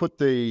look, we'll put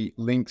the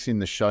links in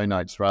the show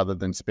notes rather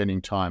than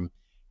spending time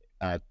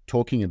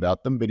talking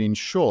about them. But in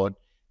short,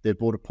 they've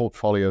bought a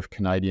portfolio of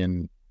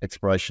Canadian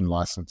exploration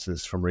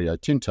licenses from Rio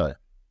Tinto.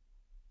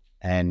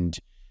 And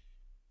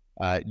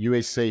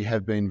USC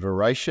have been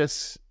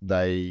voracious.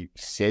 They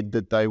said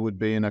that they would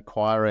be an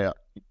acquirer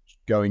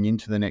going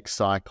into the next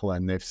cycle,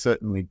 and they've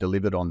certainly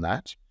delivered on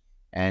that.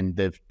 and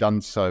they've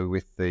done so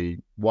with the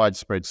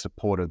widespread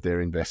support of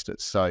their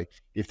investors. So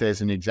if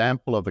there's an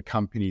example of a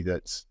company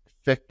that's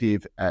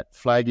effective at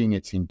flagging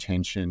its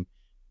intention,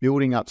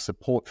 building up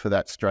support for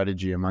that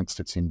strategy amongst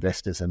its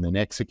investors, and then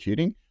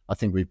executing, I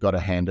think we've got to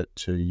hand it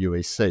to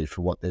UEC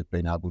for what they've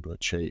been able to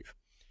achieve.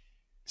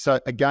 So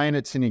again,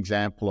 it's an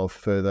example of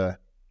further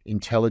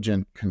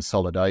intelligent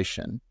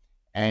consolidation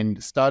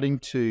and starting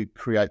to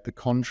create the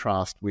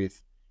contrast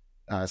with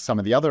some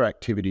of the other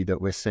activity that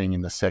we're seeing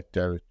in the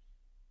sector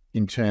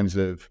in terms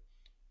of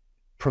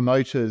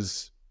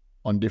promoters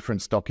on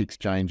different stock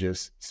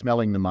exchanges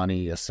smelling the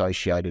money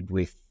associated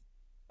with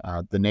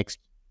the next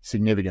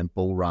significant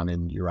bull run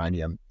in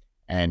uranium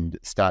and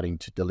starting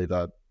to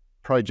deliver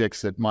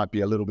projects that might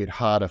be a little bit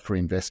harder for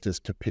investors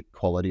to pick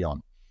quality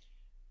on.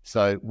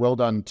 So well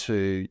done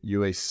to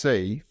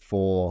UEC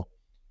for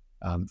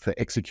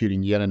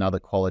executing yet another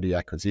quality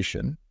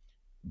acquisition.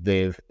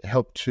 They've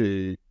helped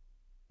to,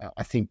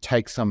 I think,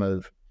 take some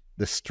of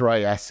the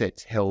stray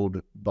assets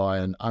held by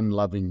an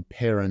unloving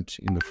parent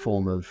in the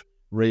form of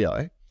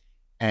Rio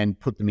and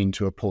put them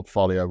into a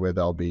portfolio where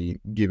they'll be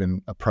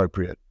given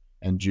appropriate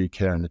and due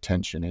care and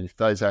attention. And if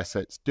those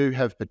assets do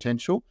have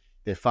potential,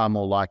 they're far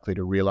more likely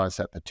to realise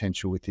that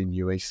potential within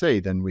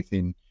UEC than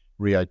within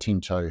Rio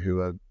Tinto, who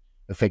are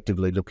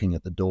effectively looking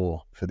at the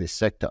door for this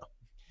sector.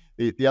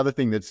 The other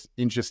thing that's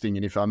interesting,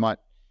 and if I might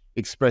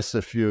express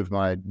a few of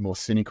my more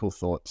cynical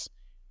thoughts,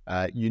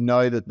 you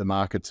know that the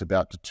market's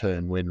about to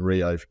turn when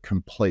Rio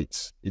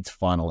completes its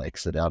final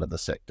exit out of the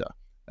sector.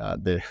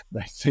 They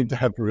seem to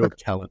have real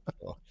talent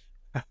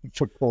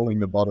for calling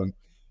the bottom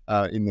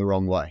in the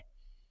wrong way.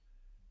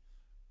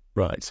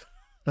 Right.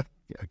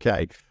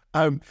 Okay.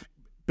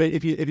 But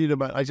if you don't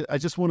mind, I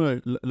just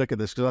want to look at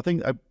this because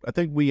I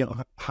think we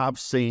have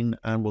seen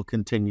and will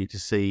continue to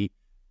see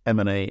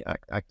M&A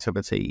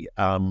activity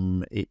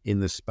in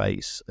this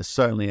space.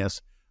 Certainly,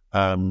 as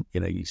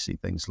you see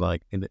things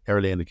like in the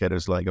early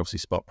indicators, like obviously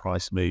spot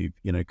price move.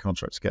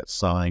 Contracts get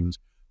signed.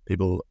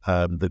 People,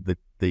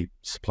 the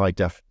supply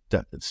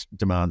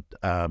demand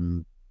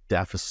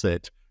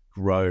deficit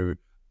grow,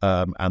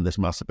 and this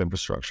massive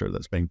infrastructure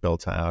that's being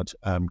built out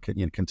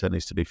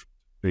continues to be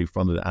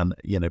funded, and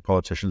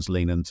politicians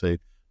lean into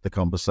the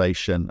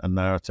conversation and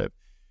narrative.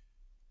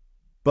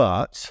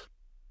 But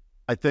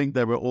I think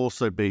there will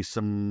also be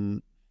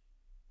some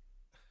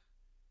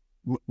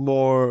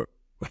more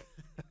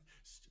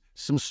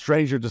some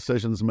stranger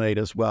decisions made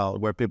as well,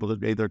 where people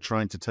are either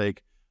trying to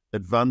take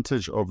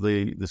advantage of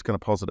this kind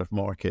of positive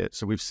market.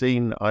 So we've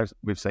seen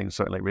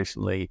certainly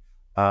recently,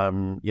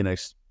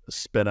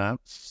 spin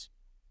outs,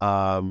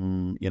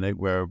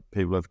 where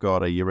people have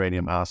got a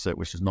uranium asset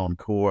which is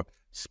non-core,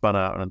 spun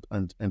out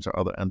and into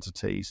other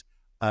entities.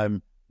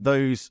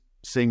 Those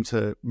seem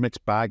to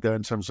mixed bag there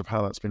in terms of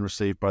how that's been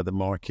received by the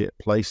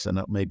marketplace, and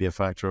that may be a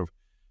factor of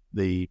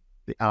the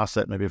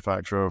asset, maybe a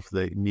factor of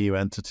the new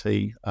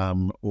entity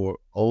or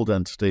old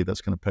entity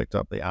that's kind of picked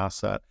up the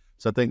asset.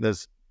 So I think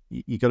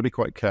you got to be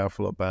quite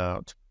careful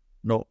about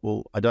not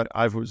all.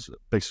 I was a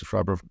big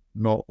subscriber of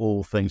not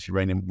all things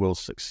uranium will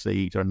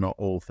succeed, or not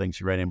all things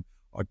uranium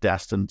are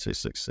destined to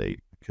succeed,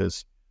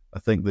 because I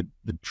think that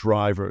the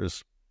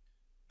drivers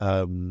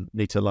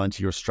need to align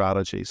to your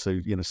strategy.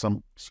 So,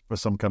 for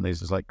some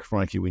companies, it's like,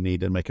 crikey, we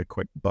need to make a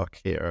quick buck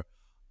here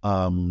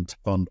to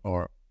fund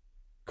our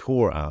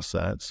core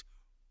assets.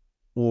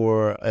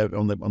 Or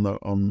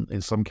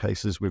in some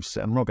cases, we've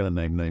said, I'm not going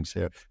to name names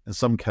here. In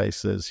some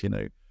cases,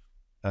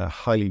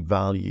 highly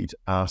valued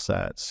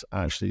assets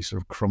actually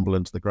sort of crumble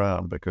into the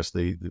ground because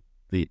the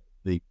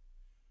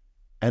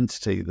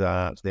entity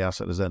that the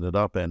asset has ended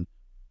up in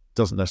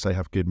doesn't necessarily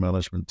have good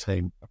management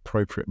team,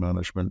 appropriate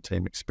management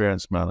team,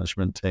 experienced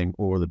management team,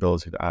 or the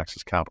ability to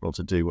access capital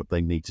to do what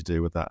they need to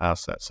do with that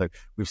asset. So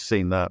we've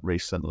seen that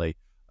recently.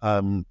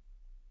 I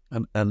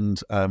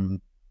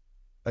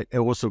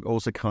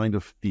also kind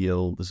of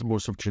feel there's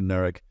more sort of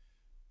generic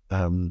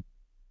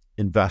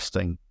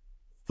investing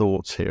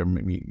thoughts here.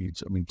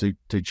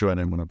 Do join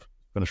in when I've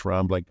finished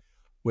rambling,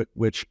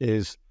 which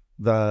is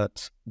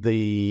that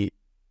there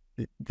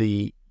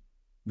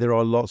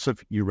are lots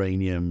of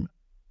uranium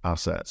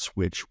assets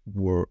which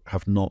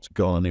have not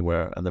gone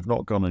anywhere, and they've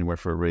not gone anywhere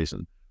for a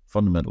reason.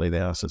 Fundamentally, the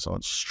assets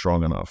aren't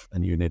strong enough,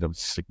 and you need a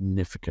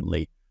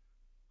significantly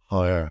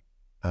higher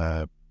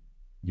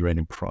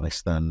uranium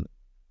price than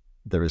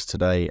there is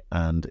today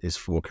and is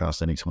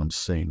forecast anytime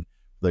soon,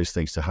 those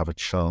things to have a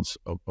chance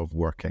of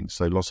working.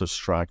 So lots of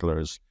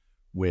stragglers,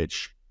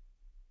 which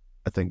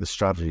I think the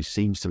strategy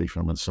seems to be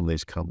from some of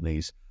these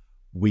companies,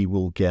 we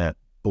will get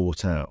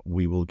bought out,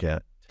 we will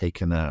get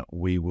taken out,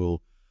 we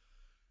will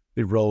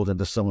be rolled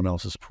into someone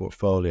else's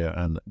portfolio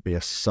and be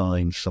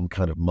assigned some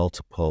kind of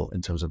multiple in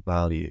terms of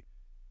value.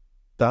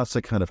 That's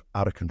a kind of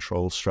out of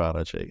control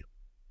strategy.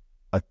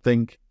 I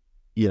think,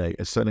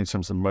 certainly in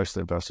terms of most of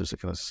the investors that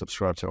kind of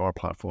subscribe to our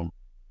platform, a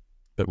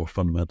bit more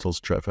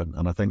fundamentals driven.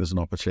 And I think there's an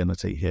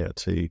opportunity here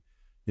to,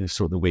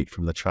 sort the wheat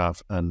from the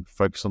chaff and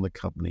focus on the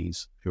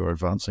companies who are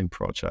advancing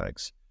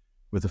projects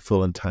with the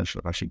full intention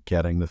of actually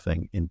getting the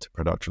thing into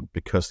production,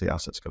 because the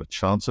asset's got a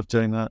chance of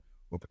doing that,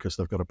 or because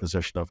they've got a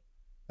position of,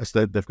 as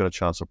they've got a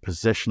chance of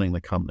positioning the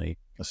company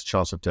as a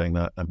chance of doing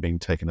that and being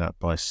taken out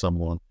by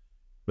someone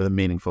with a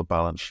meaningful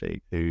balance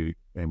sheet who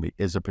maybe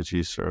is a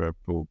producer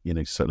or,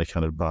 certainly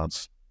can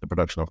advance the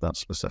production of that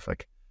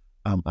specific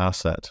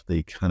asset.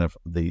 The kind of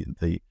the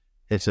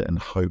hit it and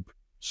hope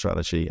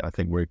strategy, I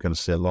think we're going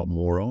to see a lot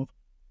more of.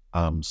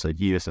 So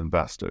you as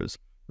investors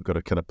have got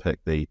to kind of pick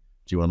do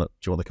you want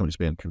the company to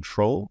be in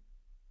control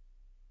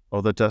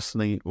of their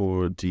destiny,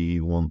 or do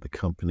you want the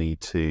company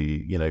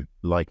to,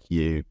 like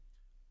you,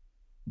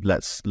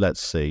 let's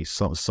see,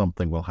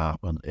 something will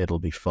happen, it'll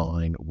be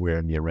fine, we're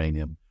in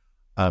uranium,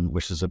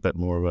 which is a bit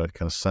more of a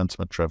kind of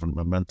sentiment-driven,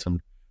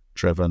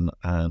 momentum-driven,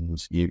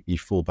 and you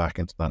fall back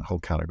into that whole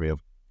category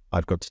of,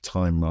 I've got to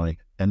time my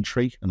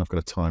entry and I've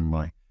got to time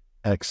my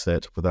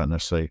exit without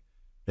necessarily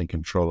being in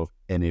control of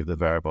any of the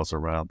variables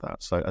around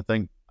that. So I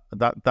think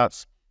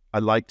that's, I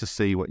like to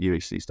see what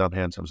UEC's done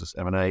here in terms of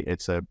M&A.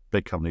 It's a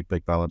big company,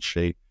 big balance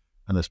sheet,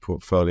 and this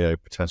portfolio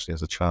potentially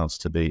has a chance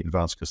to be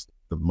advanced because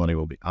the money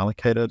will be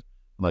allocated.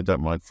 And I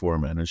don't mind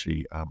Forum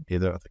Energy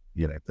either. I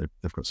think,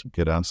 they've got some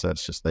good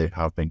assets, just they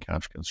have been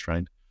cash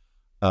constrained.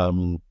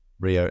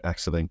 Rio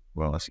exiting,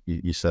 well,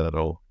 you said it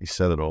all. You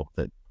said it all,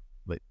 that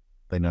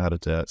they know how to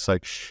do it. So,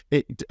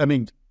 I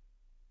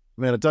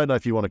don't know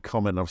if you want to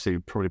comment. Obviously,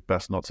 probably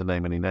best not to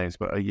name any names,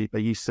 but are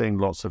you seeing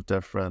lots of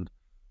different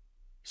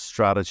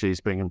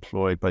strategies being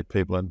employed by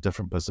people in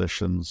different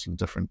positions and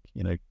different,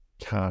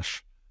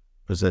 cash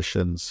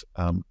positions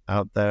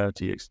out there?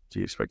 Do you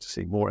expect to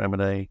see more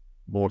M&A,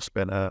 more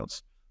spin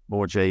outs,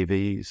 more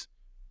JVs,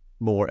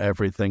 more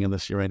everything in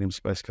this uranium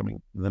space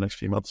coming in the next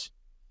few months?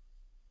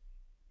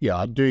 Yeah,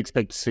 I do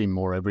expect to see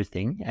more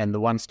everything, and the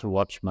ones to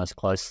watch most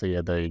closely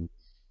are the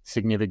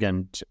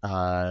significant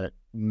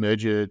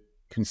merger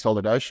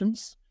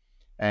consolidations.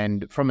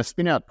 And from a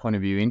spin-out point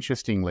of view,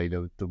 interestingly,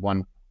 the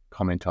one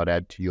comment I'd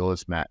add to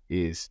yours, Matt,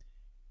 is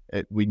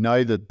we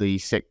know that the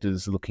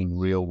sector's looking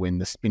real when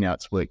the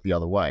spin-outs work the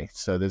other way.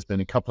 So there's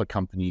been a couple of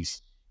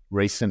companies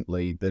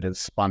recently that have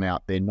spun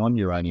out their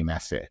non-uranium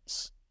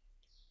assets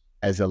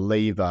as a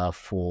lever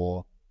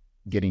for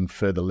getting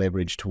further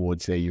leverage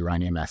towards their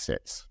uranium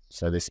assets.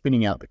 So they're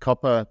spinning out the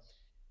copper,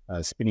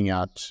 spinning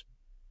out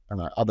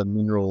other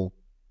mineral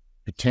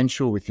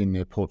potential within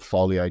their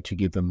portfolio to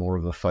give them more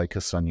of a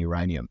focus on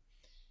uranium.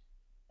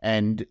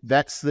 And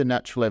that's the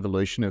natural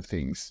evolution of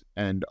things.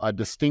 And I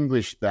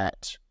distinguish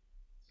that,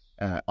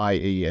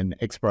 i.e. an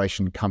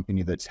exploration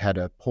company that's had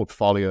a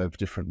portfolio of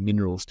different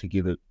minerals to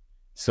give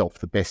itself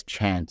the best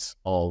chance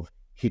of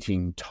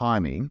hitting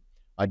timing.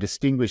 I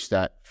distinguish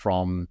that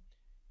from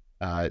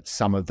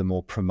some of the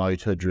more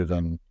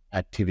promoter-driven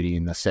activity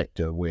in the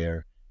sector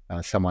where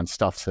someone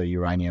stuffs a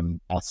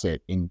uranium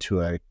asset into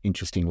an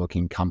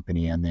interesting-looking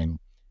company and then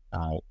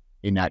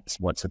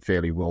enacts what's a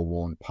fairly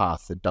well-worn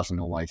path that doesn't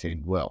always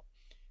end well.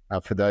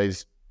 For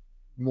those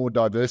more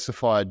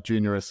diversified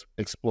junior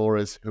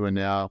explorers who are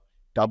now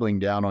doubling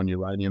down on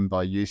uranium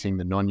by using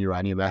the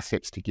non-uranium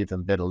assets to give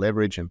them better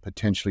leverage and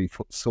potentially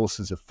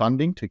sources of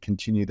funding to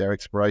continue their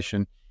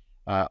exploration,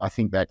 I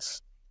think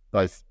that's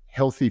both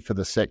healthy for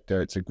the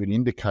sector. It's a good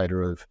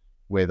indicator of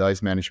where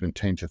those management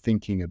teams are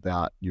thinking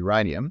about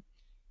uranium.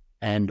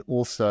 And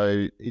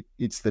also,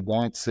 it's the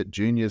dance that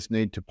juniors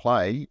need to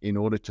play in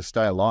order to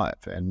stay alive.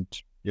 And,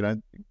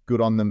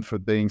 good on them for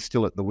being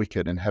still at the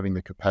wicket and having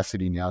the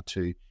capacity now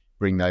to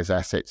bring those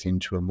assets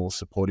into a more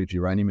supportive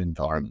uranium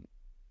environment.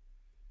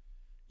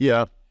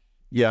 Yeah.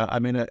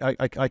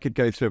 I could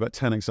go through about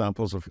 10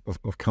 examples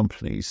of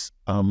companies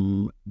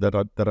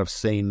that I've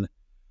seen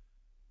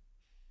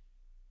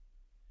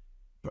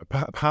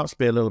perhaps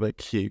be a little bit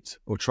cute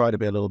or try to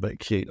be a little bit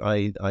cute.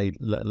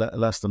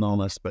 Less than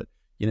honest, but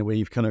where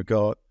you've kind of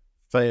got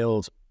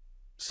failed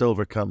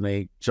silver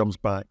company jumps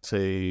back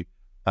to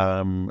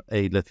a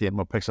lithium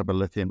or picks up a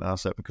lithium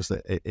asset because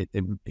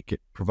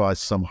it provides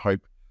some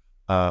hope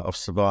of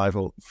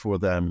survival for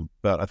them.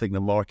 But I think the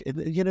market,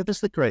 this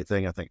is the great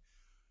thing. I think,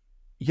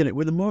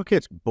 when the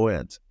market's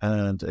buoyant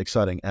and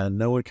exciting and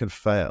no one can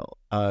fail,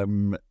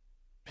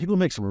 people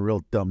make some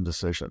real dumb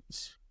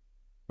decisions,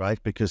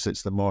 right? Because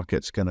it's the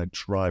market's going to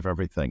drive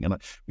everything. And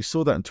we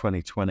saw that in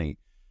 2020.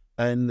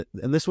 And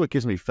this is what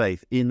gives me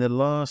faith. In the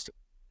last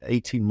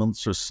 18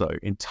 months or so,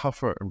 in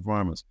tougher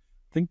environments,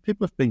 I think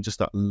people have been just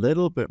a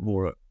little bit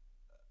more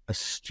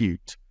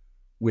astute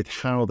with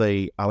how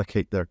they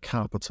allocate their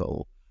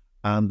capital,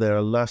 and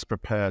they're less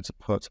prepared to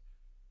put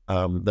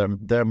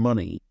their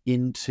money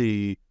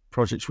into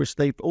projects which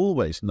they've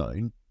always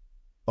known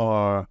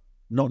are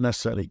not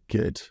necessarily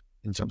good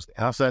in terms of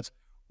the assets,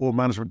 or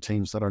management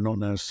teams that are not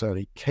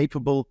necessarily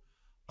capable,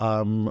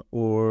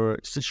 or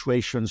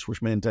situations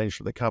which may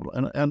endanger the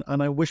capital. And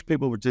I wish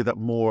people would do that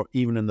more,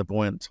 even in the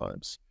buoyant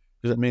times,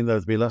 because it means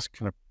there'd be less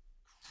kind of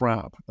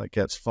crap that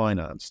gets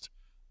financed.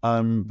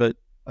 But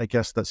I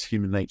guess that's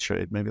human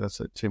nature. Maybe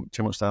that's too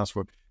much to ask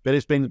for. But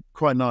it's been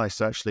quite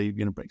nice, actually,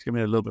 it's given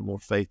me a little bit more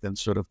faith in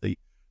sort of the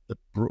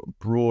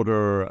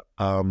broader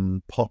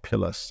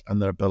populace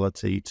and their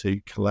ability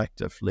to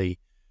collectively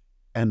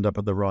end up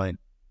at the right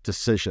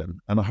decision.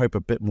 And I hope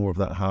a bit more of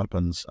that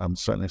happens.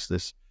 Certainly as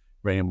this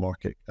uranium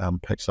market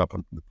picks up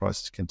and the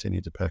prices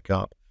continue to pick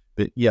up.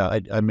 But yeah,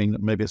 I mean,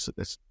 maybe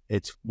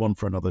it's one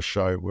for another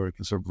show where we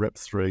can sort of rip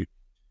through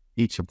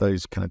each of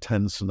those kind of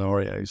 10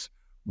 scenarios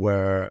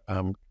where,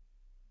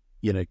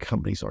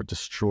 companies are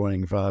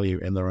destroying value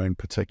in their own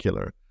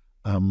particular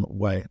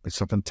way. It's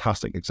some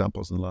fantastic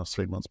examples in the last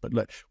 3 months. But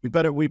look,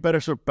 we better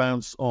sort of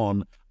bounce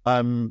on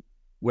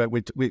where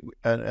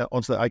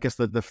onto I guess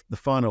the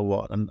final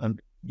one,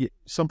 and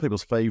some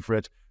people's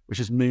favorite, which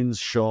is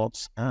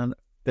moonshots and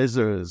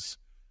fizzers.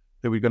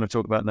 Who are we going to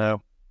talk about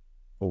now?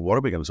 Or what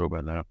are we going to talk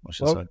about now, I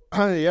should say?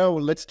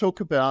 Well, let's talk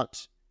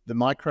about the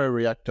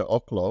microreactor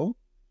Offshore,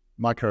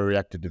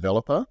 microreactor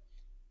developer,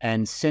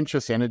 and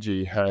Centrus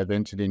Energy have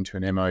entered into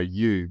an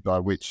MOU by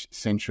which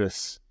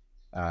Centrus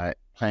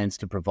plans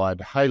to provide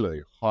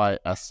HALEU,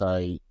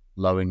 high-assay,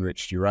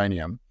 low-enriched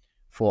uranium,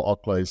 for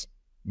Offshore's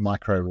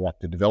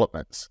microreactor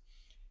developments.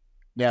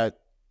 Now,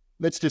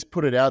 let's just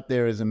put it out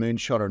there as a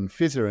moonshot and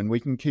fizzer, and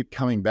we can keep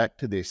coming back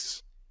to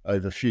this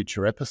over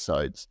future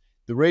episodes.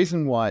 The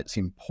reason why it's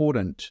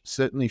important,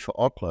 certainly for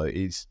Offshore,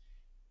 is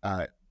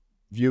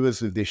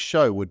viewers of this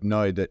show would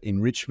know that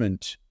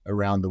enrichment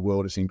around the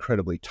world is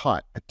incredibly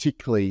tight,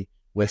 particularly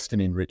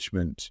Western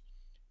enrichment,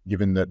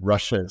 given that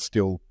Russia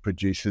still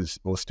produces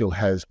or still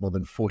has more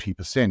than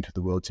 40% of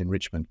the world's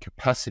enrichment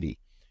capacity.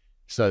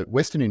 So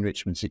Western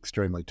enrichment is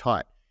extremely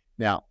tight.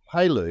 Now,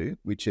 HALEU,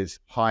 which is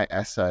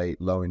high-assay,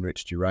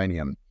 low-enriched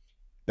uranium,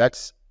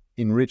 that's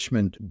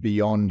enrichment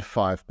beyond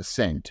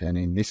 5%, and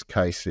in this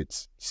case,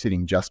 it's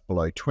sitting just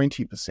below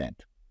 20%.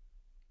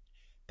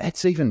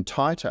 That's even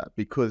tighter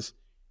because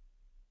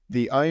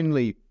the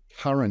only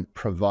current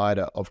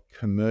provider of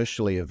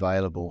commercially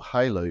available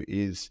HALEU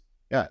is,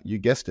 you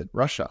guessed it,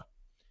 Russia.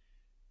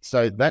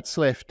 So that's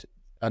left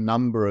a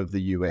number of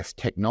the US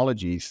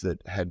technologies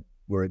that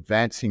were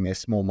advancing their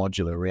small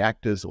modular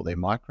reactors or their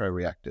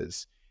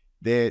microreactors.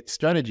 Their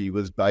strategy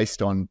was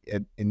based on,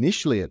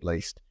 initially at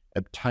least,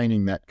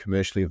 obtaining that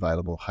commercially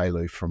available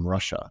HALEU from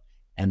Russia.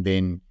 And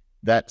then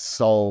that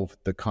solved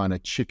the kind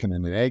of chicken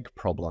and an egg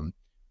problem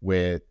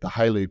where the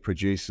HALEU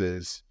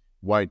producers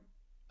won't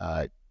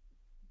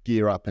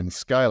gear up and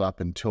scale up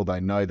until they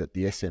know that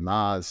the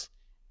SMRs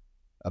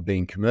are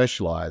being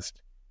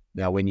commercialized.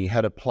 Now, when you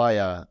had a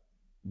player,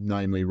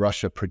 namely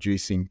Russia,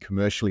 producing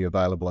commercially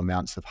available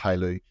amounts of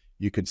HALEU,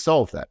 you could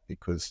solve that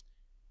because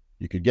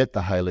you could get the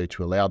HALEU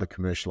to allow the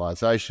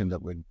commercialization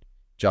that would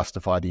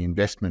justify the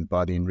investment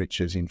by the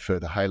enrichers in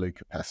further HALEU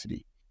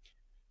capacity.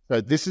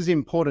 So this is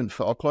important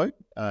for Offshore.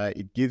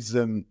 It gives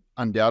them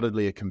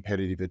undoubtedly a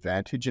competitive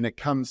advantage, and it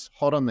comes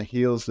hot on the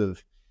heels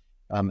of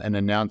an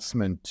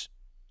announcement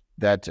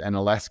that an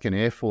Alaskan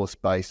Air Force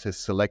base has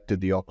selected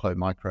the Offshore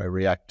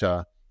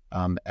microreactor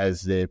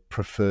as their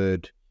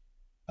preferred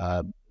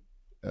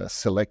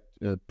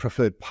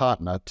preferred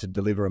partner to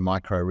deliver a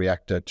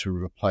microreactor to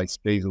replace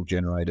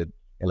diesel-generated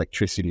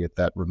electricity at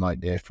that remote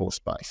Air Force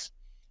base.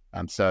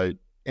 So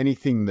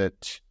anything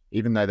that,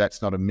 even though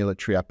that's not a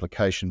military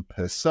application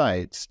per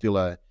se, it's still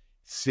a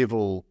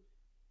civil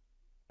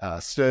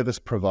service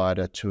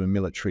provider to a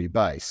military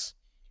base,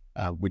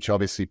 which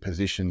obviously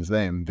positions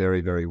them very,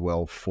 very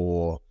well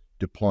for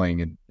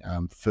deploying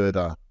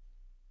further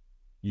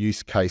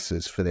use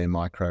cases for their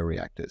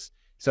microreactors.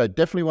 So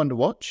definitely one to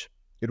watch.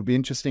 It'll be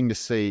interesting to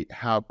see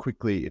how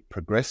quickly it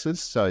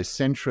progresses. So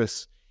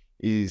Centrus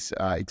is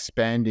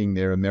expanding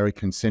their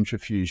American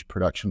centrifuge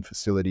production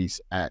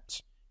facilities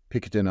at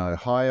Pickerington,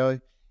 Ohio,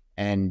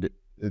 and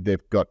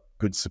they've got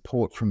good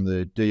support from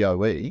the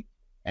DOE.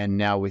 And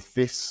now with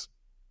this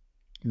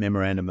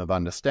memorandum of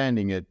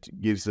understanding, it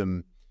gives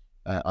them,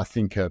 I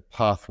think, a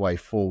pathway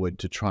forward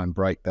to try and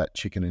break that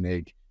chicken and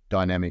egg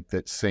dynamic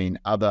that's seen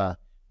other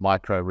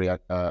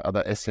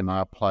other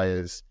SMR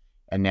players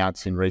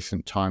announce in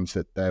recent times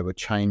that they were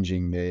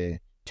changing their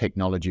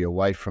technology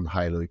away from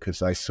HALEU because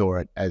they saw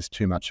it as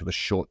too much of a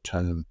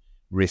short-term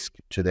risk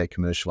to their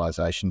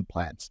commercialization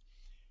plans.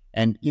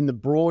 And in the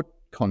broad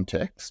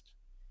context,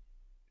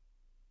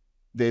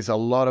 there's a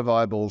lot of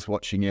eyeballs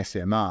watching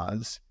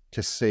SMRs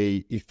to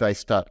see if they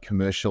start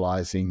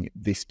commercializing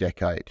this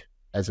decade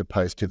as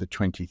opposed to the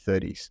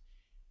 2030s.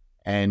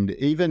 And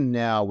even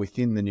now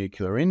within the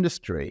nuclear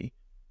industry,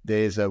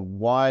 there's a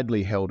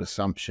widely held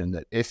assumption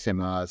that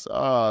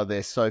SMRs,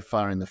 they're so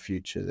far in the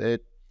future. They're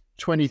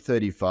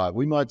 2035.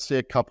 We might see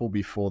a couple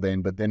before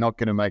then, but they're not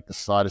going to make the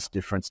slightest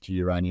difference to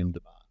uranium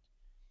demand.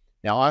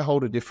 Now, I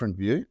hold a different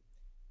view.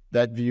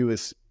 That view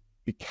is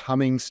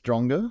becoming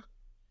stronger.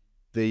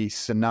 The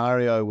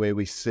scenario where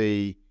we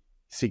see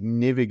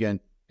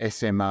significant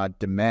SMR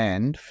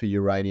demand for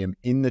uranium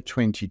in the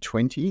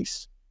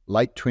 2020s,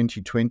 late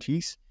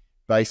 2020s,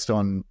 based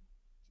on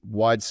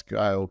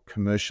wide-scale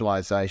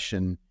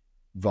commercialization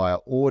via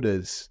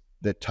orders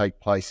that take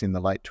place in the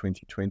late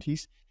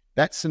 2020s,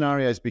 that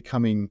scenario is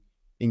becoming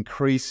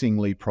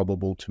increasingly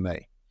probable to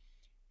me.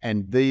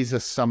 And these are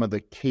some of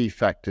the key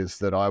factors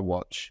that I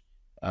watch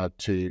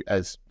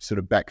as sort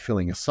of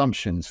backfilling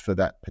assumptions for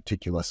that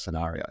particular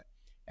scenario.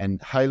 And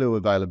HALEU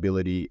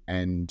availability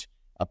and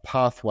a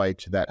pathway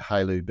to that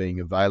HALEU being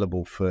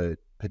available for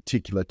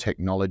particular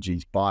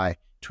technologies by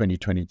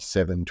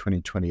 2027,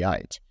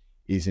 2028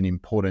 is an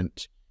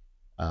important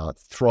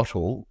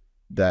throttle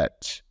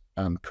that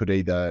could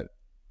either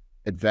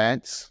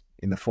advance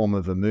in the form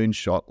of a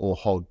moonshot or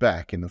hold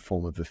back in the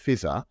form of a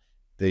fizzer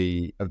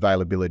the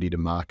availability to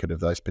market of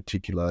those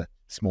particular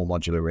small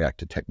modular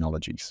reactor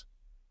technologies.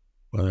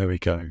 Well, there we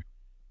go.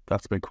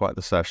 That's been quite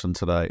the session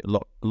today. A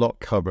lot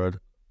covered.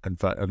 In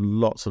fact,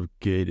 lots of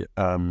good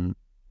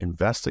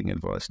investing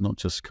advice, not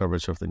just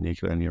coverage of the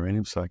nuclear and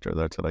uranium sector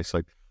there today.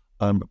 So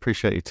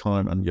appreciate your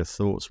time and your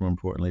thoughts, more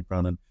importantly,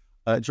 Brandon.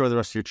 Enjoy the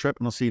rest of your trip,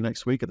 and I'll see you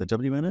next week at the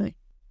WNA.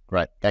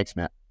 Great. Thanks,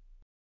 Matt.